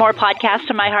 For more podcasts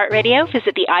from iHeartRadio,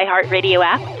 visit the iHeartRadio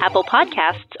app, Apple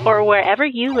Podcasts, or wherever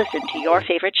you listen to your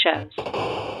favorite shows.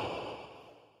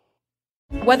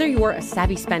 Whether you're a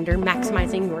savvy spender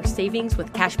maximizing your savings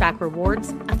with cashback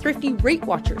rewards, a thrifty rate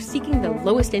watcher seeking the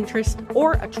lowest interest,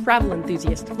 or a travel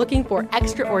enthusiast looking for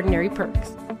extraordinary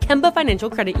perks, Kemba Financial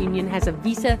Credit Union has a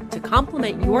visa to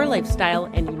complement your lifestyle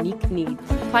and unique needs.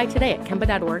 Apply today at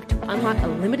Kemba.org to unlock a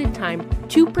limited time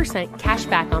 2% cash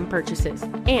back on purchases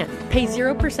and pay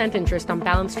 0% interest on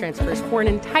balance transfers for an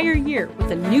entire year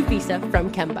with a new visa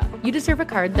from Kemba. You deserve a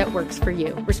card that works for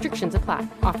you. Restrictions apply.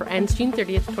 Offer ends June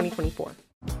 30th, 2024.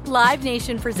 Live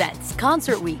Nation presents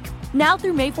Concert Week. Now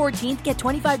through May 14th, get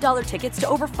 $25 tickets to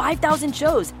over 5,000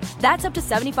 shows. That's up to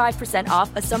 75%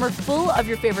 off a summer full of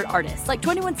your favorite artists like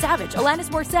 21 Savage, Alanis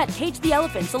Morissette, Cage the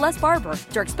Elephant, Celeste Barber,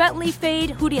 Dierks Bentley,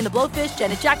 Fade, Hootie and the Blowfish,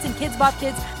 Janet Jackson, Kidz Bop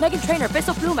Kids, Meghan Trainor,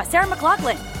 Peso Pluma, Sarah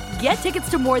McLachlan. Get tickets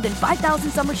to more than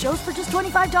 5,000 summer shows for just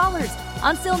 $25.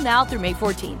 Until now through May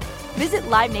 14th. Visit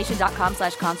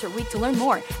LiveNation.com/Concert Week to learn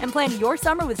more and plan your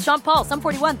summer with Sean Paul, Sum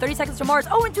 41, 30 Seconds to Mars,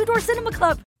 and Two Door Cinema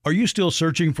Club. Are you still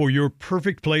searching for your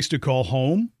perfect place to call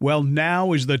home? Well,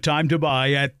 now is the time to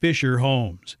buy at Fisher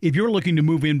Homes. If you're looking to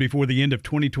move in before the end of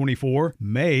 2024,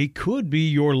 May could be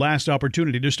your last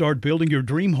opportunity to start building your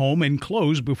dream home and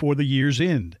close before the year's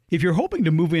end. If you're hoping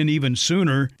to move in even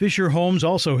sooner, Fisher Homes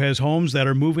also has homes that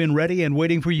are move-in ready and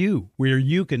waiting for you, where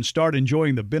you can start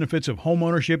enjoying the benefits of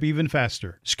homeownership even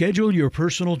faster. Schedule your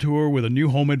personal tour with a new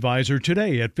home advisor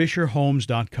today at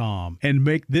FisherHomes.com and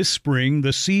make this spring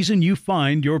the season you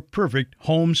find your perfect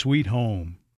home sweet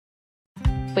home.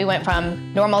 We went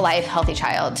from normal life, healthy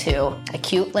child to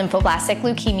acute lymphoblastic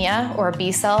leukemia, or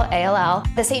B-cell ALL.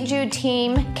 The St. Jude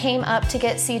team came up to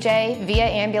get CJ via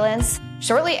ambulance.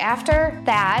 Shortly after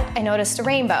that, I noticed a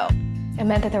rainbow. It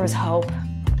meant that there was hope.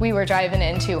 We were driving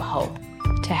into hope.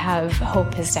 To have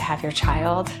hope is to have your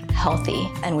child healthy,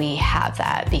 and we have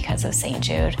that because of St.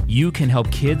 Jude. You can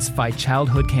help kids fight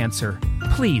childhood cancer.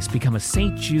 Please become a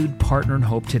St. Jude Partner in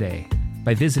Hope today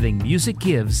by visiting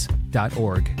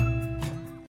musicgives.org.